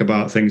to think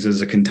about things as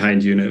a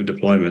contained unit of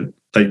deployment,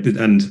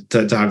 and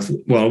to have,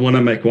 well, when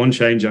I make one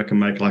change, I can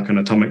make like an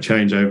atomic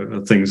change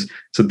over things.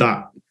 So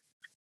that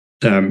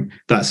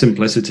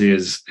simplicity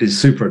is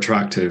super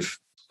attractive.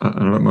 I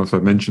don't know if I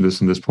mentioned this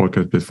in this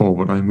podcast before,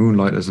 but I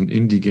moonlight as an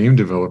indie game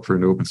developer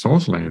in open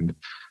source land.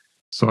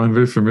 So I'm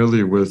very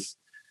familiar with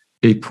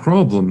a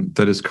problem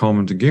that is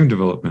common to game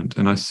development.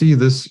 And I see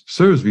this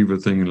Service Weaver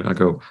thing and I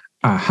go,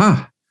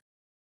 aha,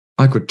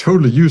 I could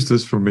totally use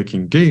this for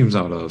making games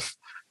out of.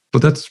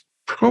 But that's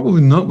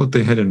probably not what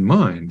they had in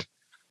mind.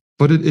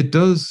 But it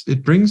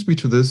brings me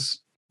to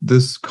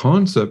this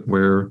concept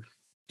where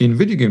in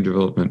video game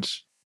development,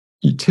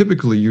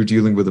 typically you're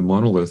dealing with a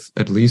monolith,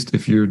 at least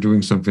if you're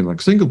doing something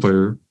like single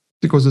player,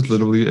 because it's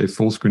literally a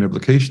full screen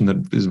application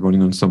that is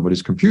running on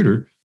somebody's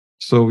computer.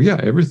 So yeah,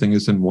 everything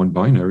is in one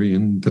binary,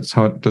 and that's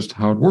how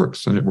it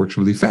works, and it works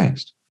really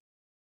fast.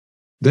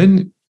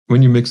 Then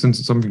when you mix in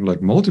something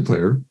like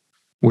multiplayer,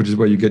 which is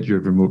where you get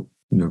your remote,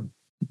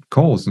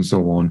 calls and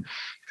so on,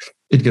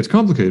 it gets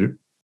complicated.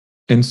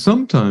 And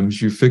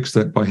sometimes you fix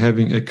that by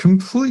having a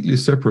completely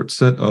separate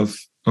set of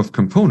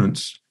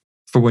components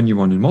for when you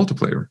run in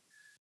multiplayer.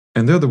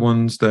 And they're the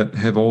ones that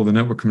have all the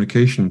network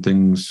communication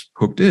things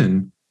hooked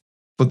in.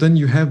 But then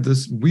you have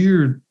this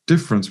weird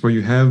difference where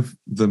you have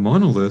the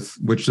monolith,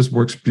 which just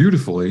works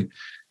beautifully,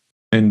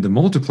 and the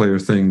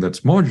multiplayer thing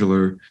that's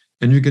modular,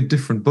 and you get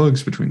different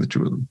bugs between the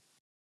two of them.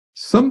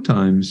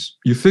 Sometimes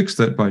you fix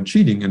that by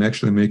cheating and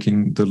actually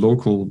making the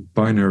local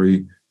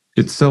binary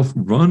itself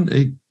run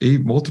a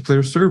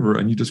multiplayer server,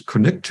 and you just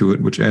connect to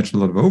it, which adds a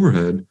lot of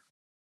overhead,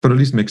 but at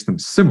least makes them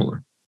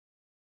similar.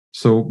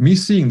 So me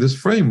seeing this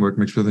framework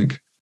makes me think,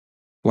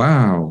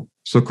 wow,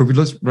 so could we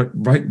just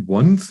write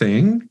one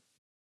thing?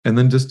 And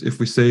then just if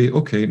we say,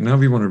 okay, now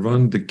we want to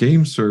run the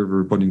game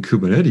server, but in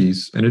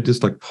Kubernetes, and it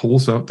just like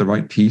pulls out the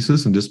right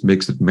pieces and just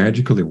makes it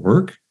magically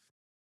work,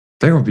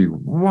 that would be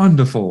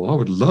wonderful. I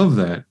would love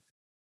that.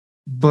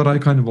 But I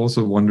kind of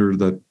also wonder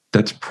that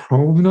that's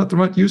probably not the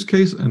right use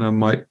case. And I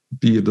might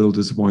be a little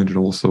disappointed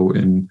also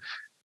in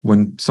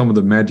when some of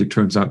the magic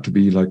turns out to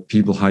be like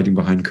people hiding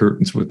behind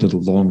curtains with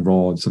little long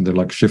rods and they're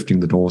like shifting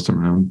the doors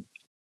around.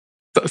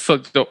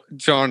 So,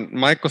 John,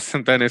 my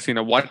question then is,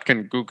 what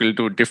can Google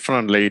do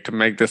differently to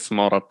make this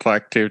more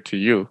attractive to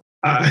you?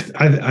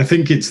 I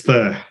think it's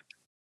the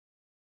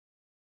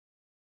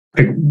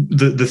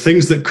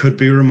things that could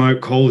be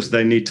remote calls.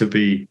 They need to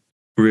be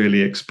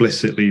really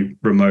explicitly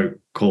remote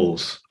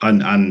calls,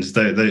 and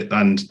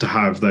to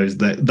have those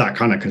that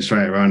kind of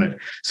constraint around it.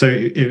 So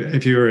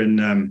if you're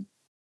in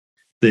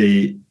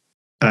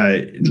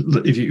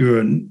if you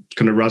were in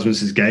kind of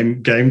Rasmus's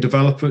game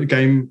developer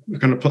kind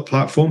of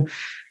platform,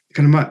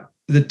 kind of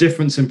the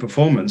difference in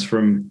performance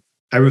from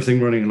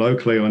everything running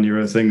locally on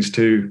your things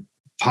to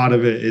part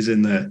of it is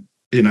in the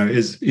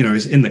is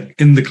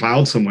in the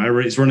cloud somewhere,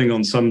 where it's running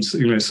on some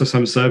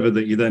server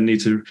that you then need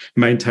to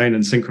maintain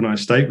and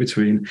synchronize state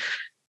between.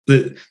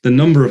 The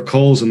number of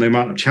calls and the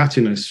amount of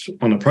chattiness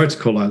on a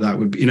protocol like that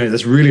would be,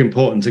 that's really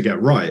important to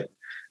get right.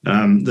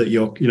 That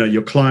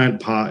your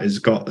client part has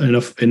got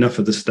enough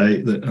of the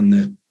state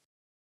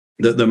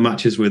that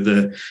matches with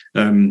the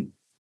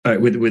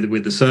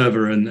with the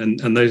server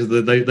and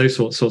those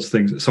sorts of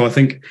things. So I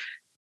think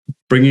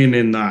bringing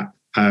in that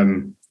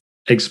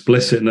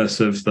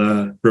explicitness of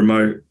the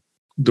remote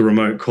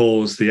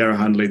calls, the error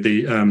handling,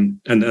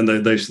 that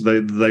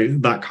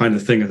kind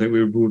of thing, I think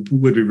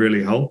would be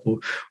really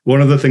helpful.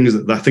 One of the things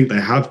that I think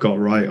they have got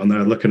right, and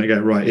they're looking to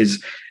get right,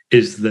 is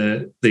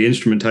the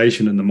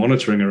instrumentation and the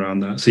monitoring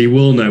around that. So you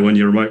will know when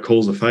your remote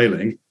calls are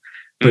failing,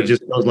 but it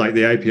just feels like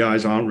the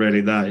APIs aren't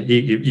really there.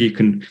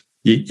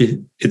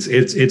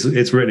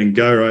 It's written in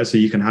Go, right? So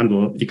you can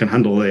handle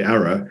the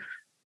error,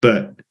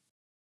 but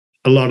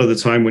a lot of the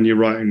time when you're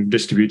writing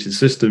distributed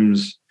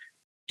systems,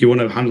 you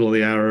want to handle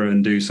the error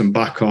and do some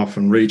back off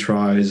and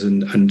retries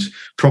and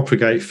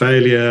propagate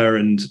failure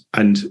and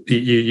you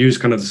use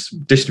kind of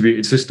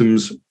distributed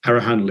systems error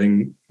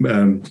handling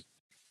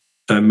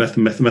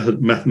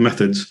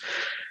methods,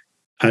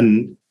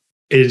 and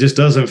it just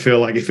doesn't feel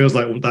like, it feels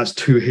like that's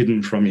too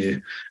hidden from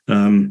you.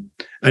 And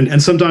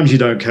sometimes you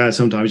don't care.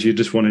 Sometimes you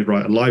just want to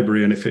write a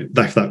library, and if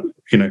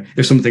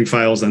something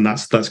fails, then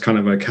that's kind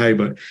of okay.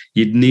 But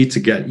you need to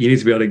be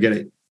able to get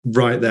it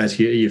right there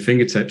to your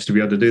fingertips to be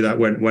able to do that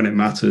when it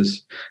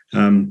matters.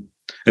 And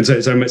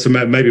so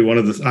maybe one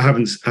of the, I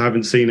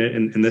haven't seen it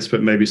in this,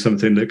 but maybe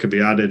something that could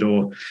be added,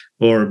 or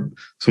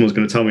someone's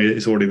going to tell me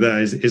it's already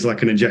there, is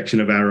like an injection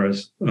of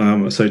errors.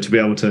 So to be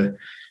able to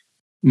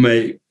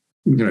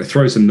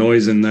throw some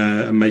noise in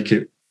there and make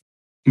it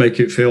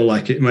feel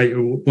like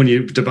when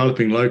you're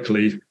developing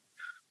locally,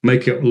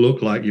 make it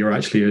look like you're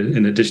actually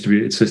in a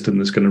distributed system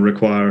that's going to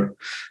require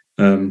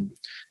a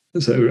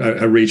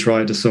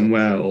retry to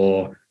somewhere,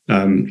 or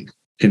a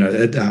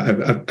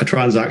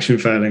transaction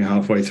failing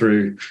halfway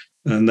through,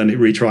 and then it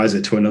retries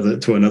it to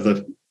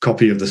another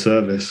copy of the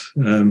service.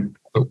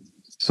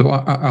 So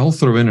I'll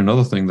throw in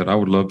another thing that I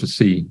would love to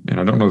see, and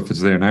I don't know if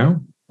it's there now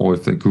or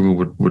if Google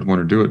would want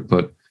to do it,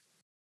 but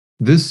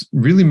this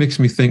really makes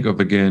me think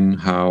of, again,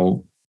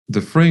 how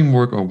the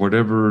framework or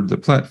whatever the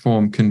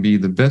platform can be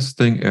the best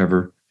thing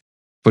ever,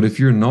 but if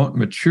you're not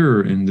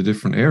mature in the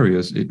different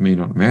areas, it may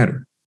not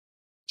matter.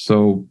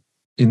 So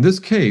in this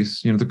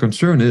case, the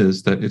concern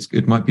is that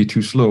it might be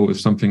too slow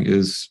if something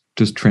is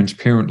just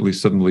transparently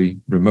suddenly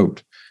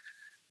remote.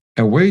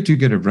 A way to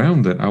get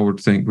around that, I would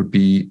think, would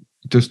be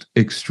just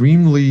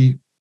extremely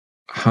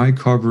high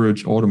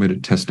coverage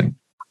automated testing,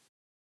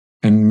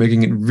 and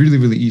making it really,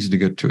 really easy to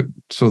get to it,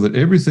 so that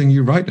everything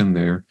you write in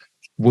there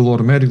will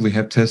automatically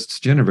have tests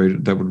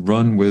generated that would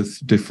run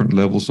with different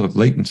levels of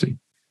latency,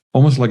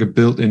 almost like a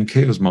built-in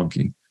chaos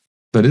monkey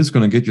that is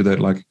going to get you that,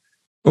 like,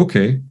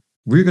 okay,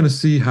 we're going to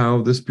see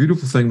how this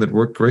beautiful thing that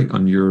worked great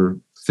on your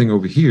thing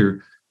over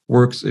here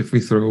works if we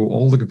throw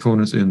all the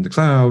components in the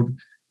cloud,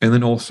 and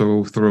then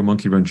also throw a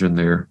monkey wrench in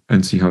there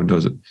and see how it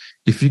does it.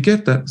 If you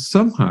get that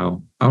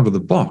somehow out of the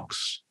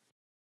box,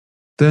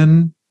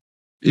 then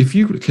if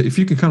you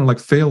can kind of like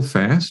fail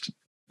fast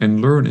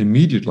and learn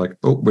immediately, like,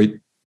 oh, wait,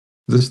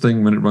 this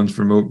thing, when it runs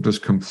remote,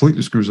 just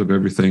completely screws up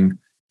everything.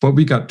 But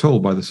we got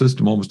told by the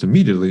system almost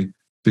immediately,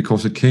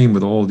 because it came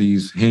with all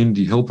these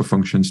handy helper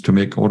functions to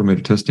make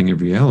automated testing a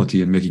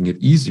reality and making it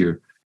easier.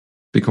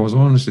 Because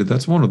honestly,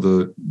 that's one of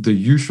the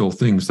usual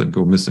things that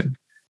go missing.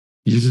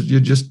 You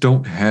just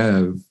don't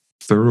have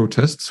thorough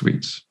test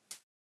suites.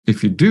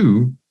 If you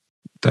do,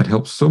 that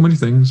helps so many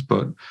things,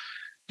 but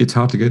it's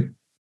hard to get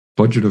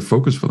budget or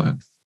focus for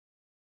that.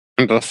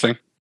 Interesting.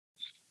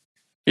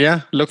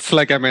 Yeah, looks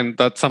like,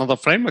 that's another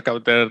framework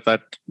out there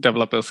that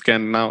developers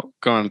can now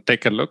go and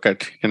take a look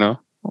at,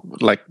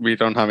 like we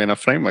don't have enough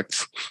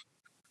frameworks.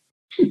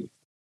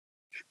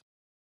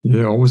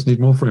 Yeah, always need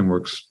more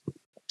frameworks.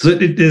 So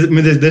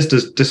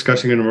this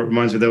discussion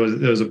reminds me, there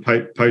was a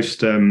post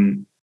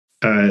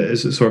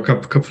so a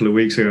couple of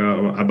weeks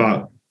ago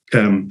about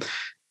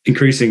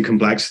increasing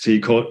complexity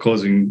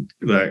causing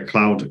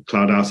cloud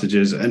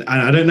outages, and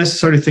I don't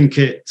necessarily think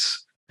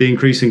it's the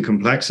increasing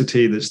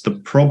complexity that's the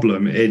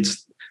problem.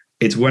 It's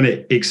when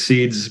it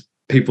exceeds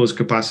people's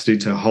capacity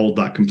to hold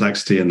that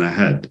complexity in their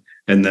head,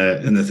 in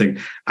the thing.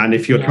 And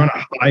if you're trying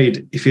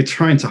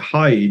to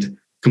hide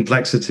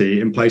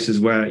complexity in places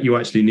where you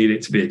actually need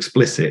it to be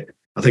explicit,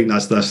 I think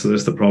that's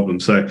the problem.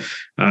 So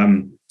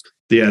and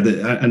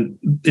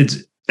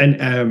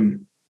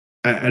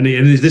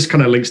this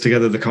kind of links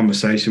together the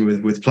conversation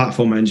with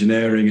platform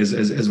engineering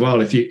as well.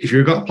 If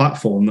you've got a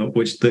platform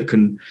that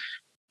can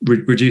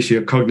reduce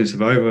your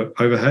cognitive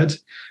overhead,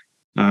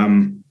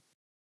 and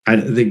I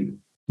think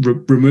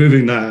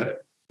removing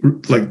that,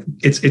 like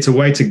it's a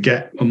way to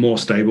get a more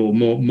stable,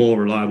 more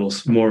reliable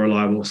system.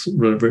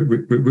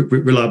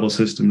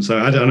 So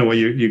I don't know what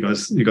you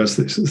guys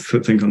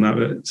think on that,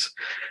 but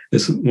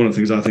it's one of the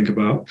things I think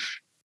about.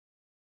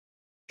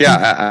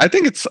 Yeah, I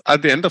think it's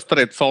at the end of the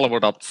day, it's all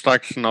about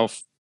abstraction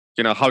of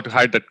how to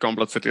hide that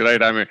complexity,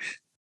 right?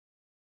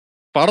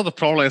 Part of the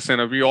problem is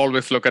we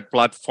always look at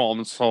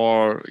platforms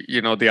or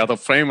the other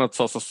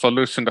frameworks as a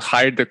solution to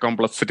hide the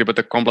complexity, but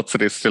the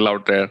complexity is still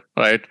out there,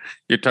 right?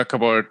 You talk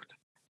about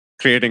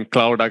creating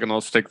cloud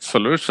agnostic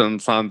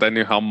solutions, and then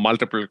you have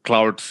multiple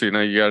clouds.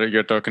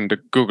 You're talking to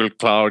Google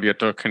Cloud, you're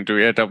talking to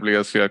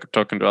AWS, you're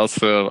talking to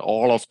Azure,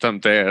 all of them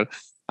there.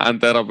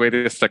 And there are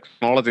various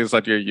technologies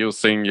that you're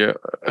using.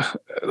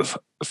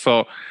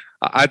 So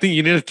I think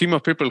you need a team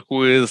of people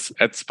who is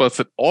experts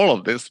at all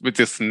of this, which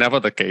is never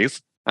the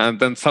case. And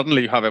then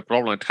suddenly you have a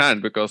problem at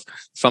hand because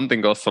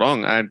something goes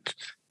wrong and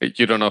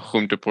you don't know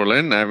whom to pull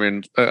in.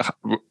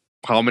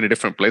 How many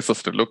different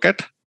places to look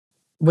at?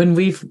 When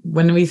we've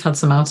had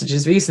some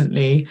outages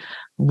recently,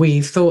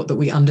 we thought that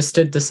we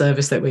understood the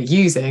service that we're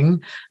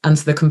using, and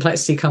so the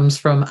complexity comes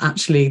from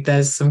actually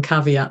there's some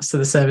caveats to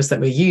the service that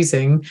we're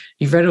using.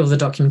 You've read all the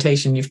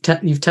documentation, you've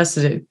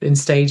tested it in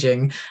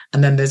staging,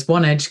 and then there's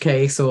one edge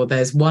case or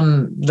there's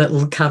one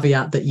little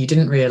caveat that you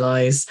didn't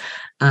realize,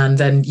 and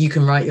then you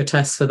can write your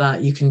tests for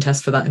that, you can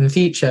test for that in the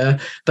future,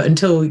 but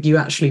until you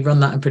actually run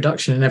that in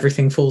production and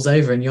everything falls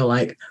over and you're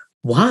like,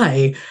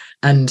 why?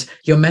 And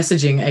you're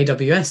messaging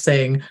AWS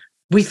saying,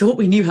 we thought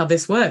we knew how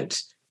this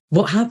worked.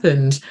 What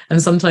happened?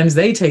 And sometimes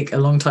they take a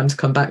long time to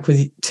come back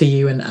to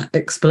you and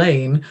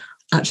explain,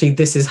 actually,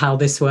 this is how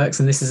this works.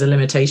 And this is a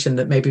limitation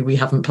that maybe we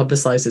haven't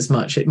publicized as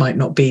much. It might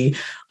not be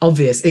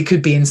obvious. It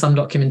could be in some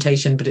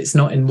documentation, but it's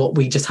not in what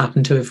we just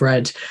happened to have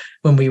read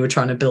when we were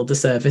trying to build the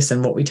service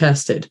and what we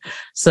tested.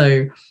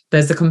 So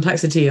there's the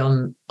complexity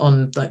on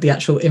like the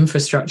actual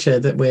infrastructure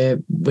that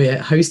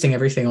we're hosting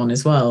everything on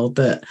as well,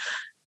 that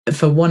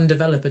for one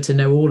developer to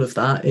know all of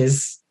that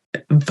is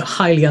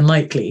highly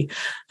unlikely.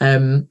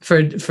 For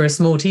a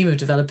small team of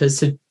developers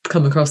to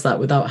come across that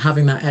without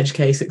having that edge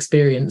case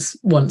experience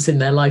once in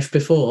their life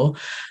before,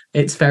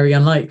 it's very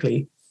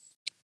unlikely.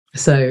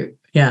 So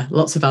yeah,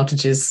 lots of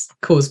outages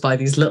caused by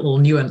these little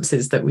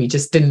nuances that we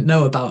just didn't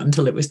know about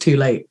until it was too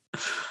late.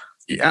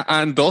 Yeah,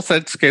 and those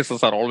edge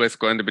cases are always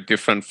going to be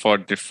different for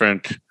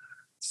different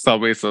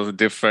services,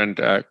 different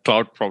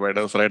cloud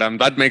providers, right?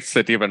 And that makes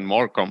it even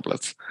more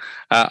complex.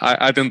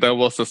 I think there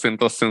was this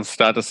interesting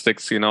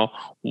statistics,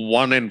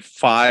 1 in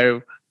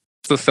 5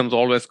 systems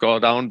always go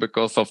down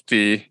because of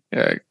the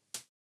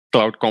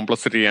cloud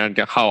complexity, and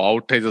how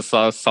outages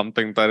are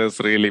something that is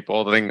really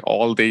bothering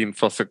all the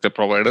infrastructure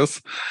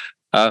providers.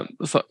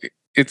 So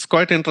it's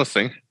quite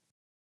interesting.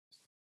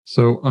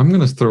 So I'm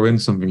going to throw in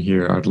something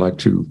here I'd like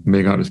to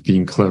make out as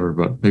being clever,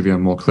 but maybe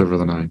I'm more clever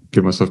than I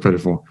give myself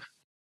credit for.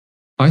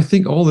 I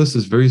think all this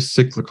is very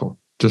cyclical,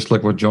 just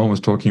like what John was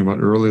talking about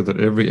earlier, that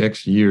every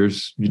X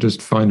years, you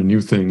just find a new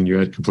thing and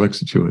you add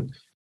complexity to it.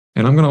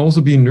 And I'm going to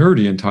also be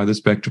nerdy and tie this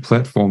back to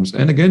platforms.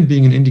 And again,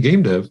 being an indie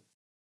game dev,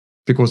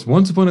 because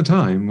once upon a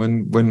time,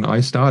 when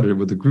I started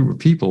with a group of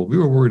people, we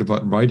were worried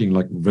about writing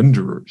like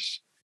renderers,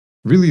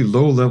 really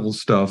low-level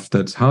stuff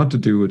that's hard to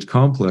do, it's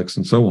complex,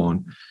 and so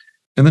on.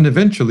 And then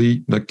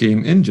eventually, like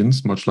game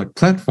engines, much like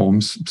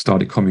platforms,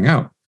 started coming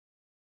out.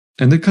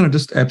 And they kind of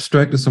just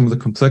abstracted some of the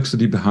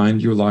complexity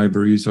behind your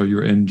libraries or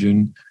your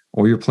engine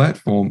or your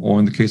platform, or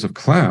in the case of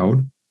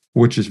cloud,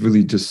 which is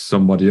really just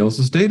somebody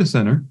else's data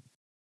center.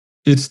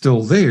 It's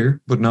still there,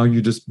 but now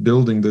you're just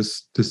building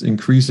this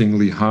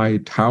increasingly high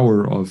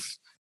tower of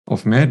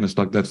madness,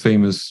 like that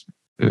famous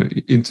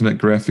internet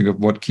graphic of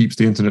what keeps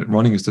the internet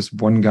running is this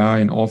one guy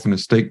and often a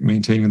stake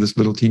maintaining this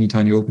little teeny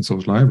tiny open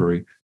source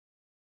library.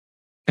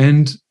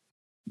 And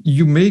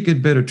you may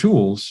get better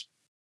tools,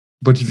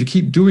 but if you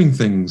keep doing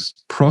things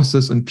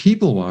process and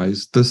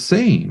people-wise the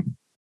same,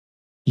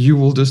 you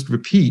will just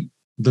repeat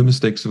the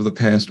mistakes of the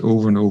past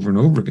over and over and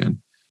over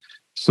again.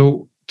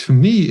 So to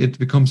me, it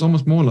becomes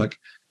almost more like,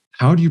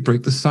 how do you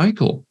break the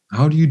cycle?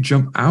 How do you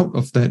jump out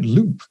of that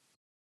loop?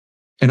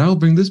 And I'll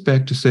bring this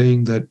back to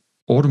saying that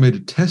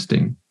automated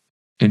testing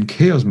and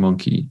Chaos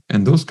Monkey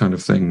and those kind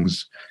of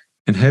things,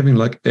 and having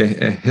like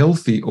a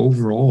healthy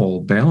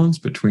overall balance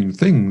between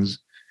things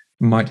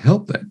might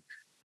help that.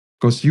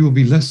 Because you will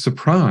be less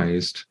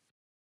surprised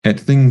at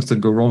things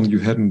that go wrong you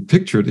hadn't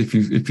pictured if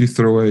you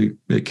throw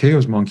a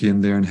Chaos Monkey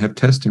in there and have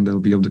testing that'll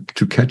be able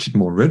to catch it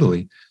more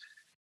readily.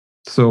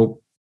 So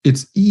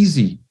it's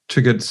easy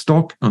to get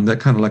stuck on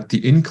that kind of like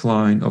the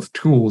incline of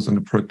tools and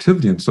the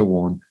productivity and so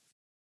on,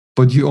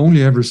 but you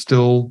only ever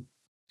still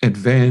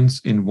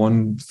advance in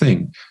one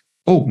thing.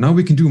 Oh, now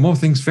we can do more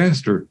things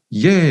faster.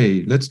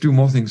 Yay, let's do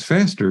more things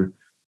faster.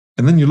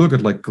 And then you look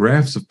at like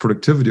graphs of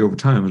productivity over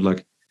time and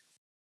like,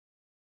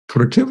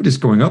 productivity is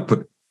going up,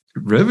 but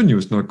revenue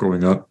is not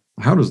going up.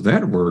 How does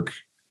that work?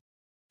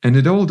 And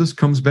it all just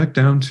comes back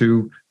down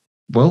to,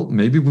 well,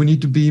 maybe we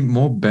need to be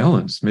more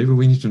balanced. Maybe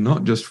we need to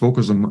not just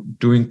focus on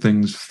doing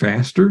things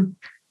faster,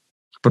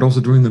 but also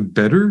doing them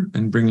better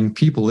and bringing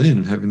people in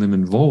and having them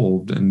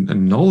involved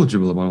and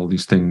knowledgeable about all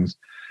these things.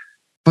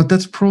 But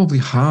that's probably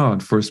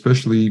hard for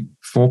especially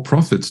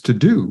for-profits to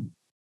do,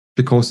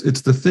 because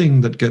it's the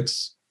thing that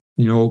gets,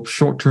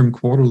 short-term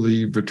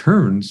quarterly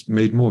returns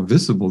made more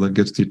visible that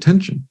gets the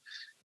attention.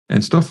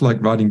 And stuff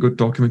like writing good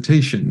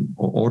documentation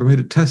or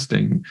automated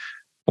testing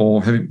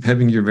or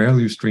having your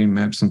value stream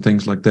maps and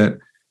things like that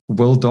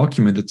well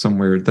documented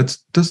somewhere,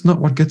 that's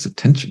not what gets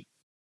attention.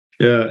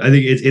 Yeah, I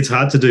think it's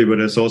hard to do, but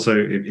it's also,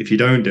 if you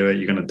don't do it,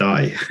 you're going to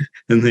die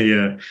in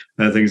the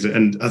things.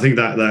 And I think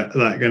that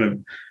kind of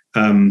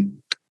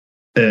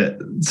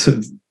sort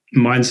of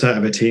mindset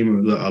of a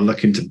team that are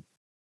looking to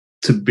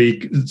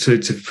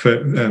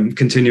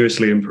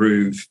continuously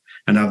improve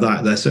and have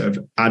that sort of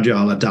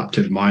agile,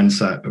 adaptive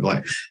mindset of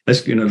like,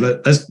 let's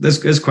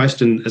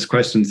question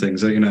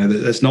things.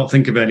 Let's not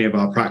think of any of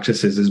our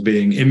practices as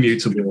being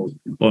immutable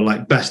or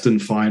like best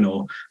and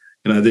final.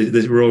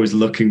 We're always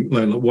looking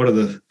like,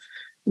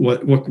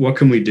 what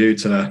can we do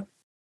to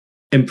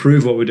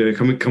improve what we're doing?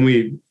 Can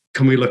we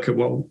look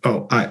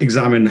at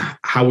examine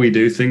how we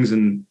do things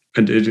and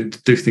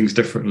do things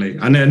differently?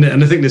 And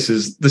I think this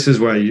is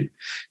where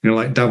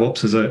like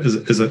DevOps as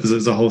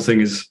a whole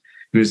thing is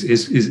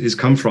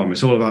come from.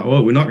 It's all about,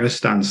 we're not going to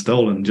stand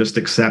still and just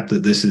accept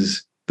that this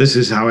is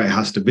how it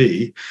has to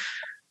be.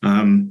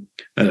 And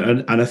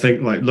I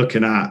think like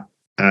looking at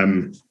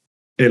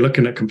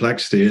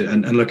complexity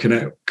and looking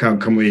at how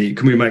can we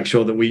make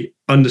sure that we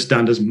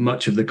understand as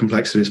much of the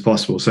complexity as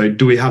possible. So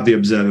do we have the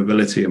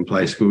observability in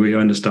place? Do we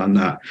understand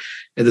that?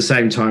 At the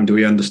same time, do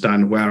we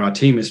understand where our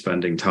team is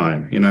spending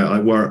time?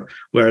 Like where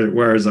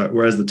is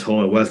the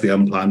toil? Where's the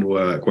unplanned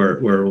work? Where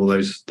are all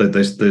those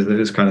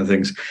kind of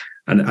things?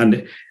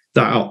 And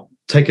that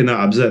taking that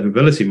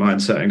observability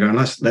mindset and going,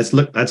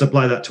 let's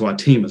apply that to our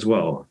team as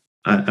well,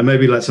 and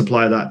maybe let's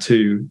apply that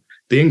to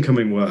the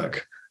incoming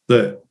work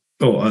that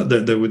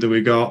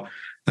we got,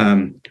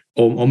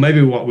 or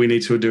maybe what we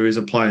need to do is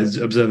apply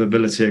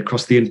observability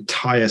across the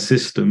entire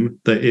system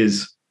that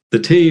is the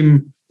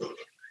team,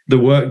 the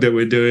work that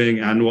we're doing,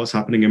 and what's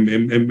happening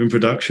in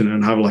production,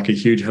 and have like a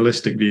huge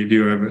holistic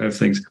view of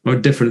things, or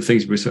different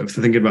things we're sort of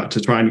thinking about to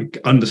try and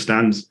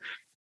understand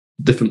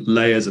different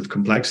layers of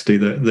complexity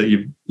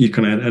that you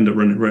can end up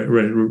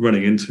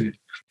running into.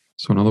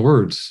 So in other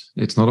words,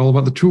 it's not all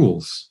about the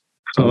tools.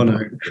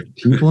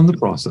 People in the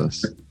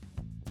process.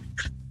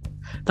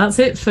 That's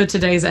it for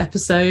today's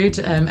episode,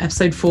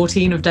 episode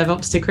 14 of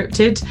DevOps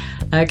Decrypted.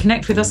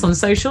 Connect with us on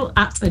social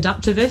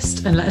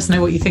 @Adaptivist and let us know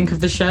what you think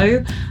of the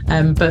show.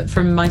 But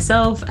from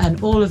myself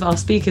and all of our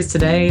speakers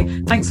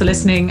today, thanks for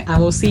listening,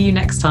 and we'll see you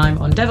next time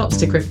on DevOps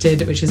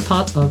Decrypted, which is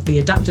part of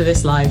the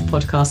Adaptivist Live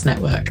podcast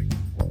network.